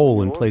and a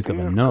hole in place of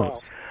a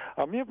nose.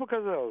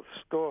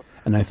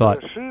 And I thought,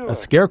 a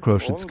scarecrow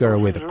should scare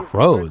away the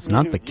crows,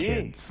 not the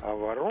kids.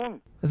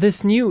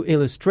 This new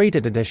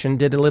illustrated edition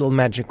did a little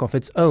magic of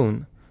its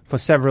own. For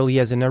several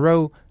years in a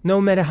row,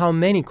 no matter how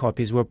many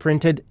copies were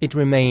printed, it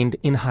remained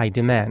in high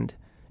demand.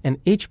 And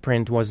each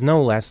print was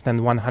no less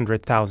than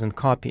 100,000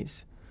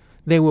 copies.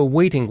 There were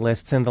waiting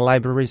lists in the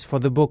libraries for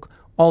the book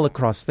all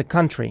across the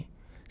country.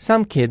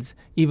 Some kids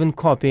even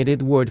copied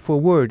it word for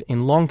word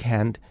in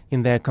longhand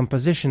in their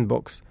composition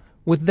books,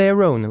 with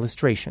their own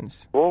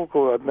illustrations.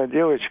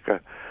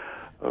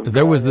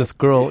 There was this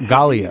girl,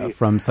 Galia,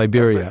 from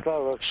Siberia.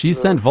 She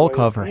sent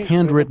Volkov her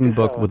handwritten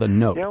book with a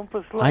note.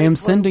 I am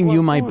sending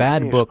you my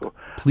bad book.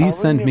 Please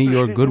send me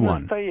your good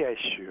one.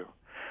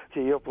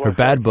 Her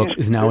bad book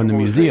is now in the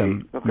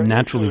museum.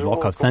 Naturally,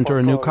 Volkov sent her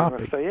a new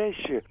copy.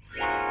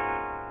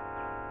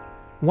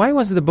 Why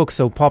was the book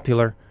so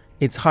popular?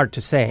 It's hard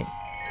to say.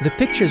 The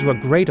pictures were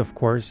great, of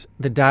course.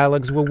 The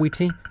dialogues were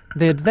witty.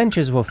 The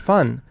adventures were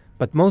fun.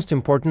 But most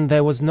important,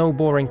 there was no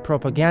boring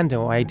propaganda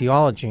or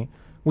ideology.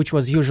 which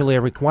was usually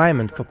a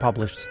requirement for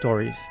published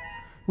stories.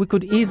 We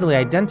could easily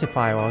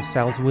identify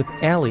ourselves with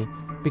Ellie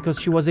because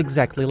she was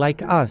exactly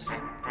like us.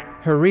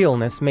 Her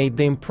realness made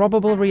the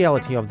improbable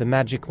reality of the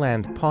magic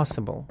land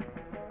possible.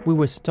 We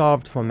were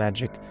starved for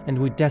magic, and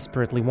we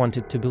desperately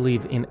wanted to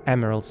believe in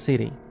Emerald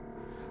City.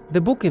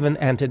 The book even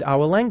entered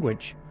our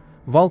language.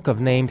 Volkov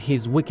named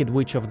his Wicked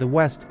Witch of the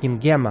West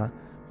Gingema,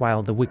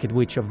 while the Wicked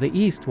Witch of the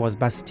East was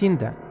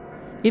Bastinda.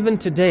 Even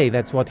today,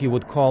 that's what you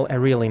would call a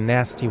really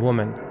nasty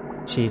woman.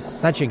 She is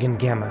such a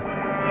Gingema.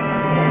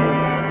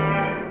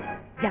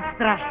 Я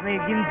страшная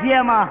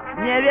Гингема,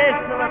 мне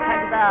весело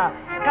тогда,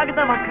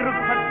 когда вокруг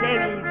со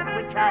всеми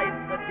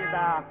случается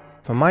беда.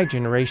 For my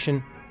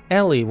generation,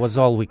 Ellie was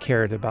all we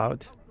cared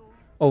about.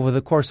 Over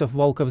the course of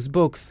Volkov's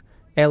books,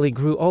 Ellie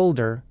grew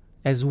older,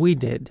 as we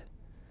did.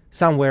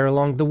 Somewhere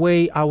along the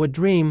way, our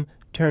dream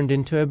turned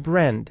into a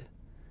brand.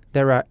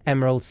 There are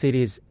emerald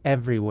cities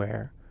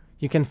everywhere.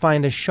 You can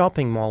find a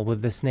shopping mall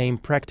with this name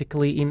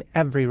practically in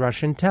every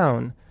Russian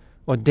town,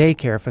 or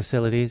daycare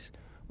facilities,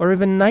 or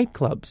even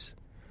nightclubs.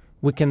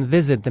 We can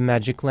visit the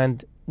Magic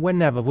Land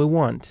whenever we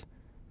want,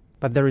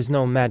 but there is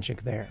no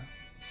magic there.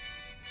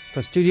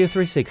 For Studio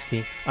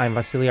 360, I'm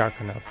Vasily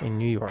Arkonov in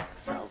New York.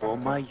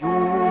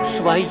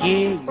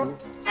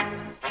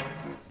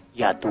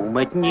 Я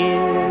думать не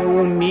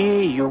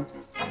умею,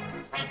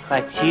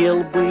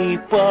 хотел бы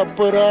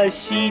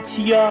попросить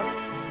я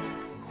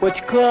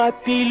хоть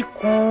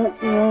капельку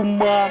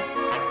ума.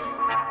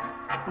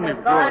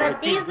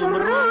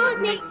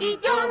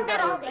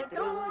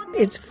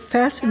 It's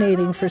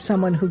fascinating for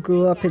someone who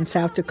grew up in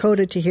South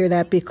Dakota to hear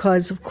that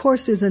because, of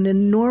course, there's an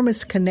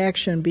enormous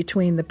connection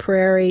between the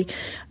prairie,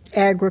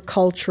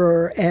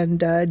 agriculture,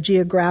 and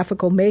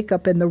geographical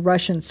makeup in the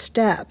Russian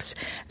steppes.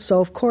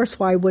 So, of course,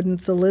 why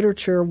wouldn't the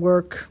literature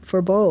work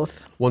for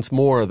both? Once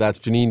more, that's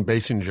Janine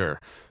Basinger,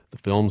 the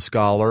film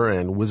scholar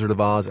and Wizard of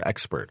Oz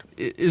expert.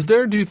 Is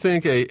there, do you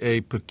think, a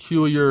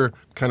peculiar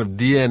kind of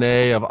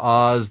DNA of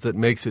Oz that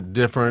makes it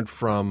different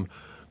from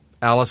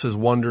Alice's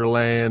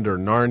Wonderland or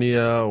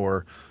Narnia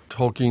or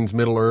Tolkien's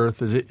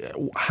Middle-earth?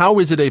 How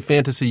is it a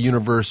fantasy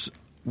universe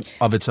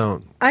of its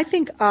own? I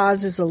think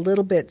Oz is a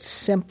little bit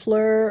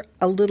simpler,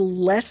 a little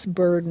less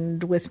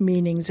burdened with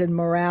meanings and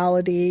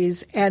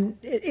moralities, and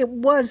it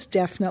was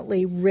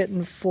definitely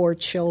written for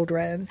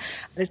children.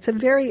 It's a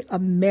very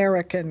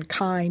American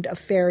kind of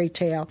fairy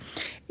tale.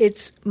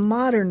 It's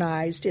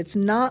modernized. It's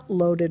not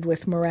loaded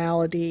with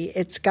morality.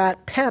 It's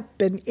got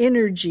pep and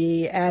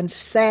energy and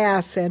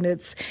sass, and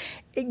it's,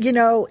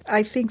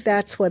 I think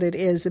that's what it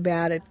is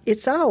about it.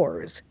 It's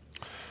ours.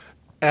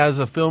 As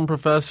a film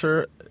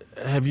professor,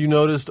 have you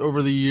noticed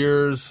over the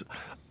years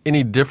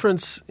any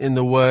difference in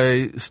the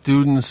way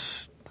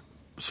students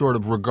sort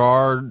of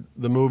regard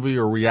the movie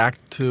or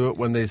react to it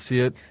when they see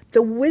it?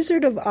 The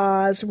Wizard of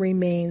Oz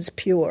remains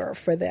pure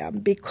for them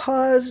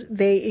because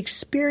they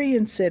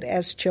experience it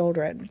as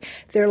children.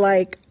 They're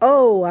like,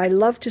 oh, I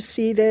love to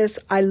see this.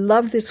 I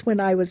love this when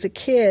I was a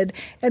kid.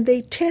 And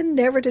they tend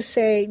never to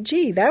say,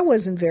 gee, that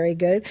wasn't very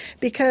good,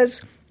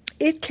 because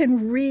it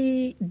can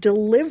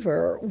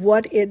re-deliver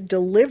what it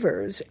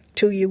delivers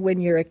to you when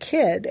you're a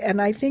kid.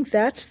 And I think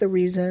that's the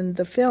reason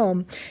the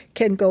film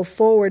can go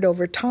forward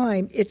over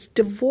time. It's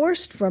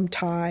divorced from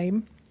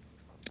time.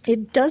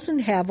 It doesn't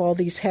have all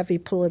these heavy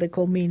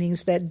political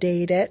meanings that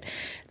date it.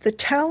 The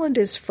talent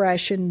is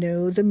fresh and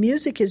new. The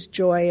music is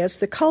joyous.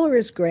 The color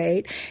is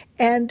great.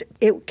 And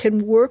it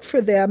can work for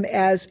them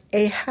as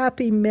a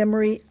happy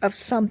memory of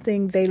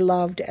something they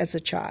loved as a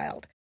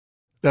child.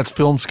 That's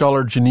film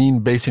scholar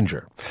Janine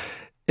Basinger.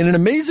 In an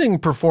amazing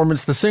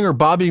performance, the singer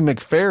Bobby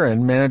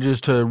McFerrin manages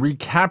to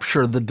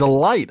recapture the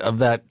delight of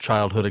that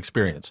childhood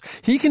experience.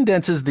 He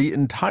condenses the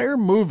entire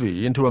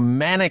movie into a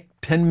manic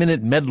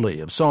 10-minute medley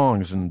of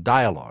songs and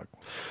dialogue.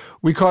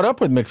 We caught up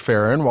with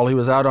McFerrin while he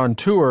was out on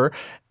tour,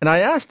 and I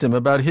asked him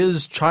about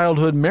his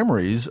childhood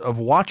memories of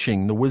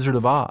watching The Wizard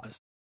of Oz.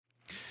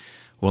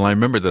 Well, I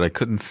remember that I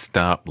couldn't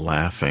stop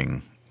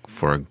laughing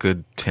for a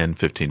good 10,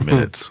 15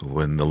 minutes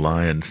when the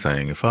lion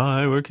sang, "If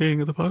I were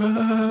king of the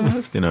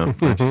forest,"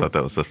 I just thought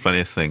that was the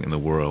funniest thing in the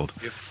world.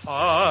 If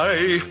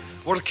I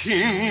were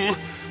king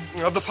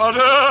of the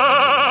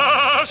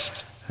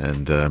forest.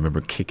 And I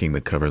remember kicking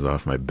the covers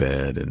off my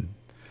bed and,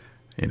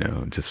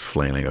 just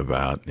flailing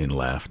about in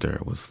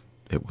laughter.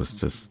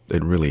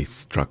 It really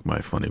struck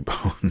my funny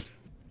bone.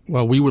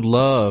 Well, we would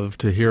love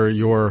to hear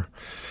your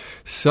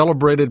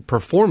celebrated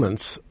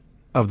performance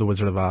of The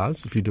Wizard of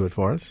Oz, if you do it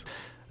for us.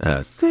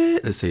 Let's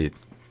see.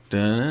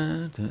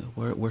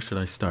 Where should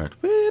I start?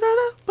 It's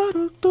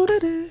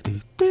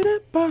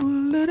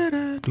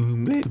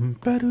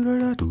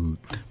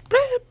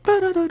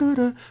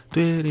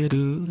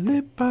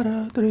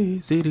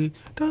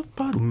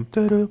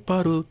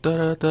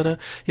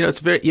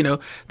very,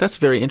 that's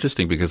very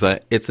interesting because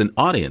it's an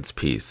audience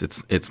piece.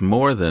 It's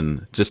more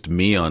than just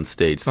me on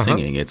stage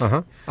singing.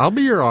 I'll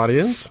be your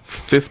audience.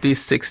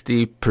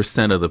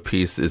 50-60% of the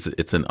piece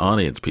it's an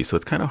audience piece, so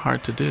it's kind of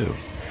hard to do.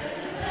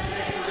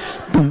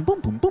 Boom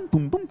boom boom boom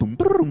boom boom boom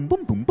boom boom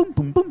boom boom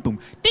boom boom boom.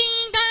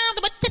 Ding dong,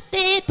 the witch is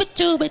dead, but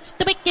you witch,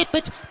 the wicked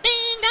witch.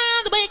 Ding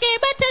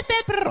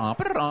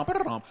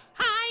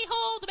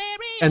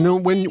And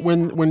then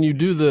when you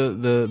do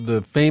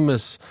the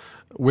famous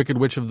Wicked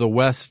Witch of the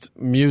West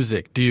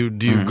music, do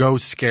you go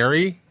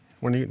scary?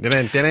 When you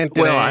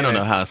well, I don't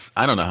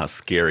know how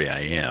scary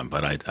I am,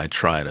 but I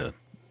try to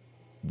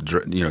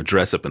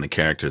dress up in the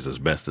characters as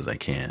best as I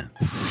can.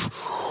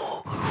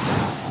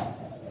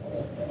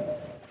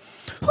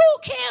 Who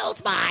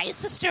killed my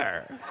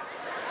sister? Was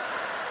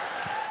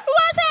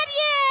that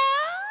you?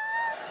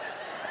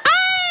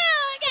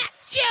 I'll get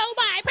you,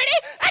 my pretty,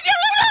 and you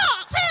will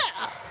not.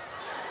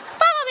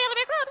 Follow the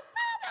elevator.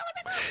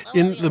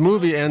 In the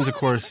movie ends, of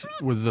course,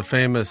 with the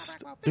famous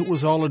 "It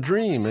was all a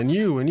dream," and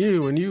you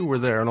were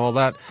there, and all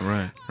that.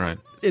 Right.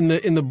 In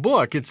the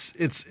book,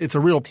 it's a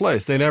real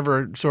place. They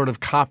never sort of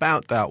cop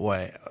out that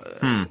way.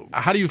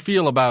 How do you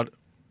feel about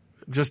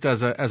just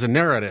as a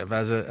narrative,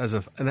 as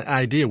an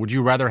idea? Would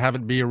you rather have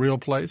it be a real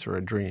place or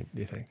a dream,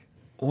 do you think?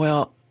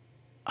 Well,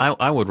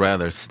 I would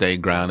rather stay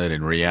grounded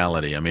in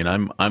reality. I mean,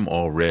 I'm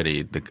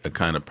already a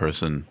kind of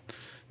person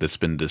that's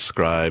been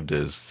described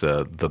as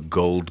the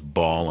gold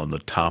ball on the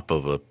top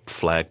of a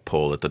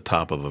flagpole at the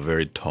top of a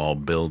very tall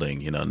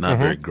building, not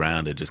very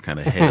grounded, just kind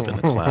of head up in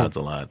the clouds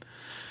a lot.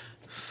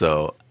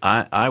 So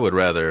I would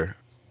rather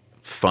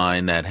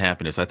find that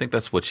happiness. I think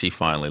that's what she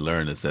finally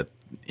learned, is that,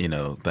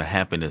 the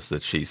happiness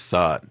that she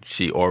sought,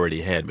 she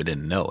already had but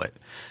didn't know it.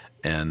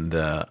 And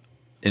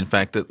in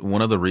fact,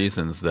 one of the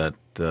reasons that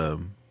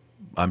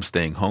I'm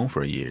staying home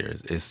for a year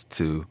is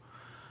to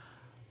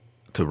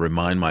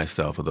remind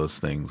myself of those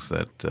things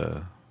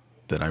that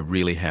I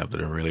really have,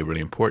 that are really,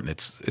 really important.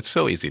 It's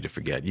so easy to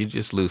forget. You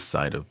just lose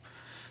sight of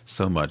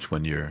so much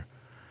when you're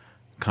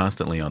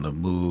constantly on the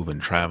move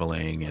and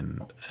traveling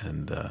and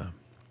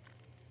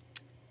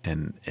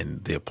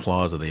the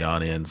applause of the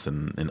audience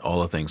and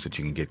all the things that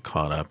you can get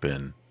caught up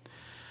in.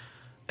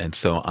 And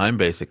so I'm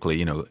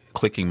basically,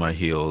 clicking my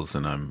heels,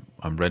 and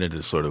I'm ready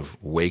to sort of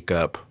wake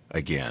up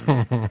again.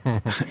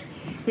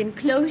 Then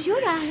close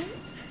your eyes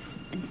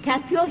and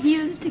tap your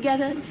heels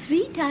together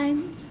 3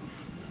 times.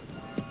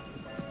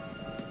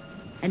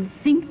 And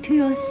think to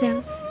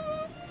yourself,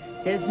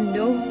 there's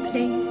no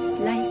place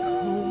like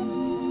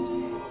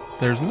home.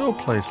 There's no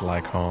place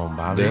like home,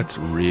 Bobby. That's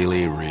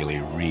really, really,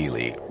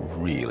 really,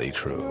 really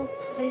true. There's no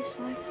place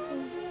like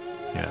home.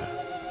 Yeah.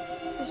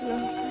 There's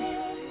no place.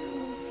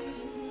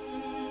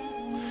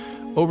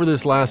 Over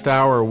this last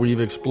hour, we've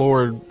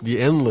explored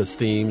the endless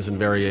themes and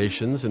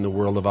variations in the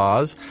world of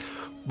Oz,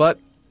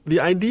 but the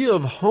idea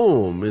of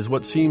home is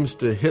what seems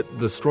to hit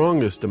the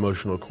strongest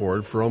emotional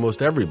chord for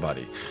almost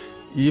everybody,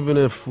 even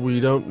if we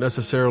don't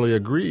necessarily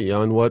agree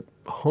on what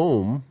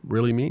home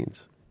really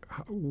means.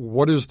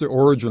 What is the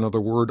origin of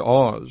the word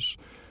Oz?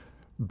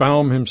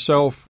 Baum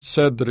himself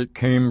said that it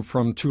came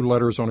from 2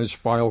 letters on his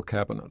file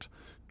cabinet.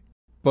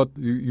 But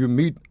you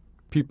meet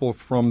people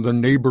from the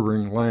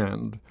neighboring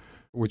land,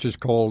 which is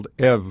called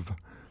Ev.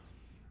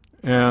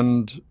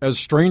 And as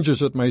strange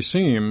as it may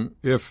seem,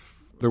 if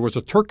there was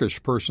a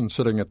Turkish person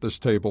sitting at this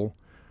table,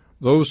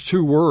 those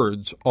 2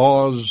 words,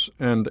 Oz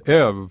and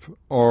Ev,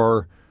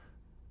 are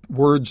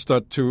words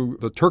that to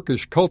the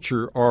Turkish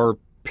culture are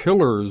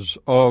pillars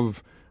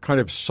of kind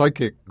of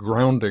psychic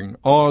grounding.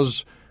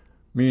 Oz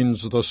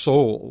means the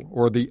soul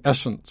or the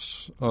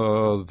essence,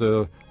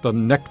 the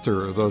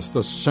nectar,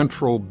 the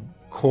central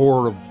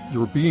core of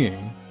your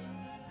being.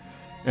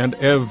 And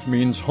Ev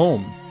means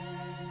home.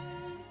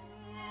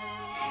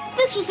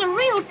 This was a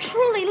real,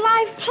 truly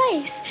live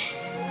place.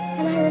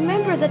 And I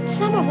remember that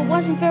some of it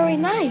wasn't very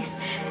nice,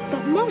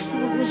 but most of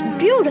it was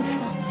beautiful.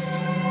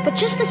 But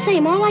just the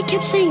same, all I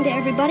kept saying to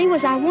everybody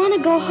was, I want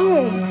to go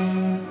home.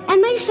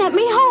 And they sent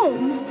me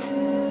home.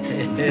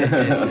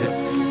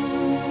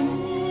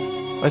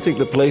 I think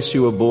the place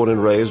you were born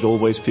and raised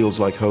always feels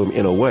like home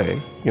in a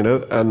way,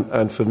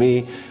 and for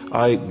me,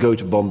 I go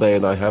to Bombay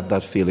and I have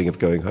that feeling of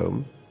going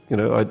home.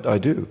 I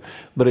do.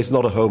 But it's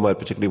not a home I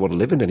particularly want to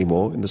live in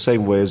anymore, in the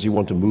same way as you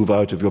want to move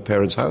out of your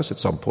parents' house at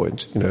some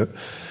point,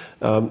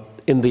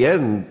 In the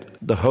end,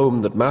 the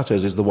home that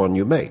matters is the one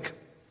you make,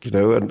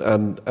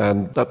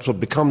 and that's what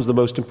becomes the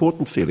most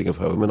important feeling of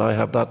home, and I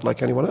have that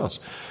like anyone else.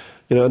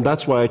 And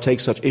that's why I take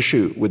such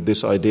issue with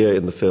this idea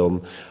in the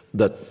film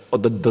that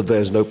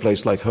there's no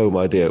place like home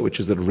idea,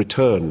 which is that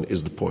return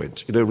is the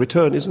point.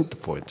 Return isn't the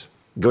point.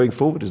 Going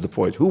forward is the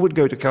point. Who would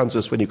go to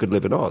Kansas when you could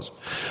live in Oz?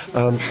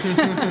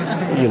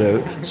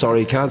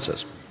 Sorry,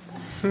 Kansas.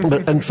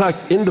 But in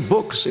fact, in the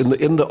books, in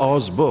the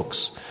Oz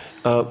books,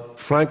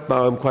 Frank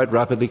Baum quite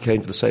rapidly came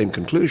to the same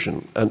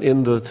conclusion. And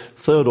in the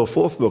 3rd or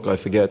 4th book, I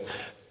forget,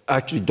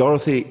 actually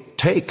Dorothy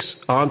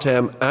takes Aunt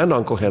Em and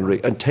Uncle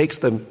Henry and takes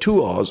them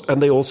to Oz,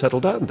 and they all settle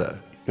down there.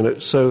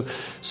 So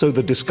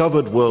the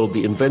discovered world,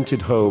 the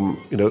invented home,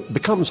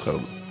 becomes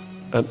home.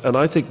 And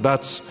I think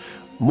that's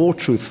more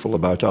truthful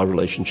about our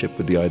relationship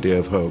with the idea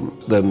of home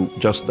than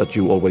just that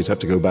you always have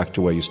to go back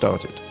to where you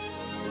started.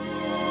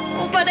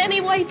 But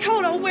anyway,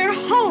 Toto, we're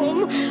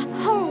home.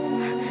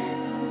 Home.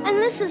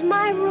 And this is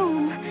my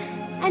room.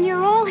 And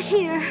you're all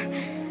here.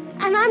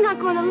 And I'm not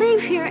going to leave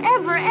here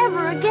ever,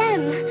 ever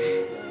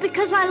again.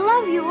 Because I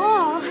love you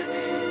all.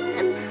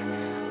 And,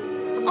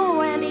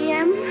 oh, Auntie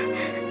Em,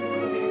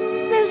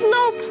 There's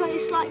no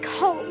place like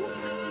home.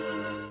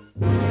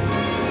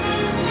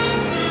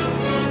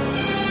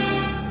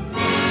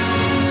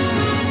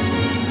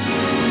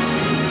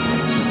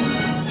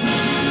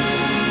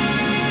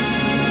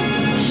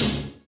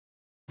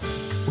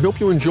 We hope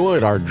you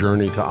enjoyed our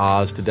journey to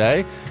Oz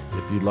today.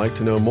 If you'd like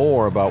to know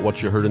more about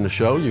what you heard in the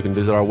show, you can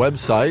visit our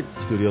website,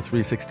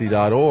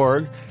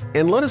 studio360.org,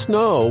 and let us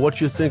know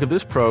what you think of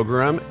this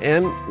program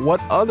and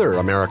what other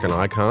American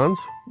icons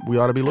we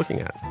ought to be looking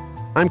at.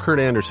 I'm Kurt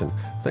Anderson.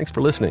 Thanks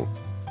for listening.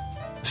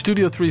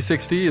 Studio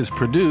 360 is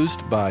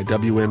produced by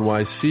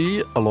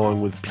WNYC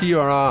along with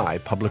PRI,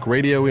 Public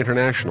Radio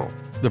International.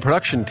 The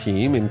production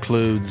team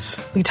includes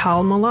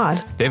Vital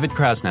Malad, David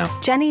Krasnow,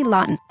 Jenny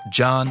Lawton,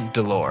 John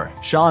Delore,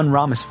 Sean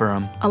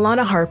Ramaswaram,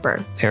 Alana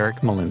Harper,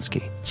 Eric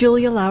Malinsky,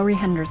 Julia Lowry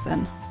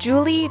Henderson,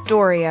 Julie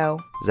Dorio,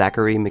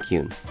 Zachary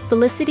McCune,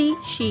 Felicity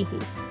Sheehy.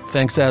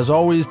 Thanks as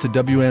always to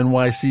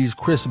WNYC's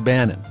Chris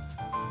Bannon.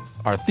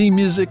 Our theme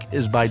music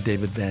is by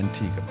David Van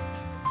Tighem.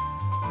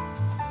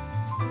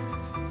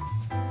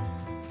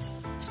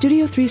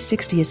 Studio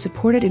 360 is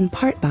supported in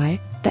part by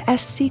the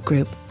SC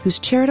Group, whose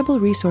charitable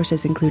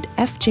resources include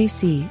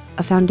FJC,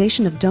 a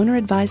foundation of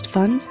donor-advised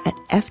funds at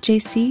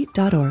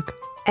fjc.org,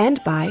 and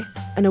by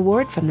an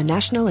award from the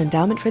National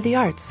Endowment for the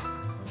Arts.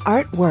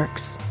 Art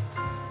Works.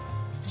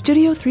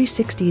 Studio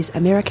 360's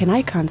American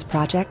Icons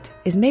project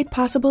is made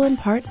possible in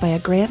part by a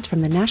grant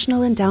from the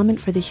National Endowment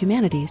for the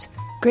Humanities.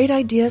 Great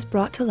ideas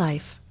brought to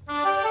life.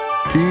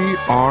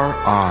 PRI,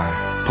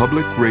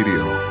 Public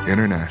Radio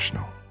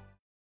International.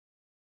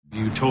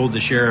 You told the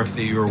sheriff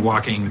that you were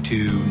walking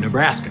to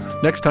Nebraska.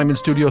 Next time in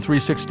Studio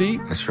 360...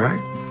 That's right,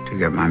 to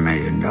get my $1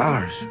 million.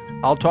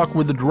 I'll talk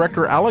with the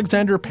director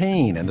Alexander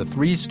Payne and the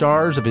 3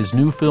 stars of his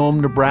new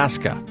film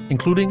Nebraska,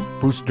 including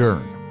Bruce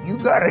Dern. You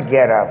gotta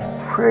get up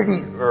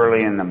pretty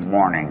early in the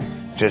morning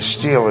to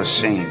steal a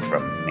scene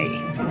from me.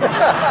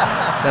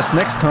 That's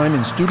next time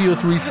in Studio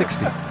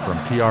 360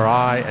 from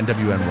PRI and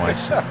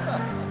WNYC.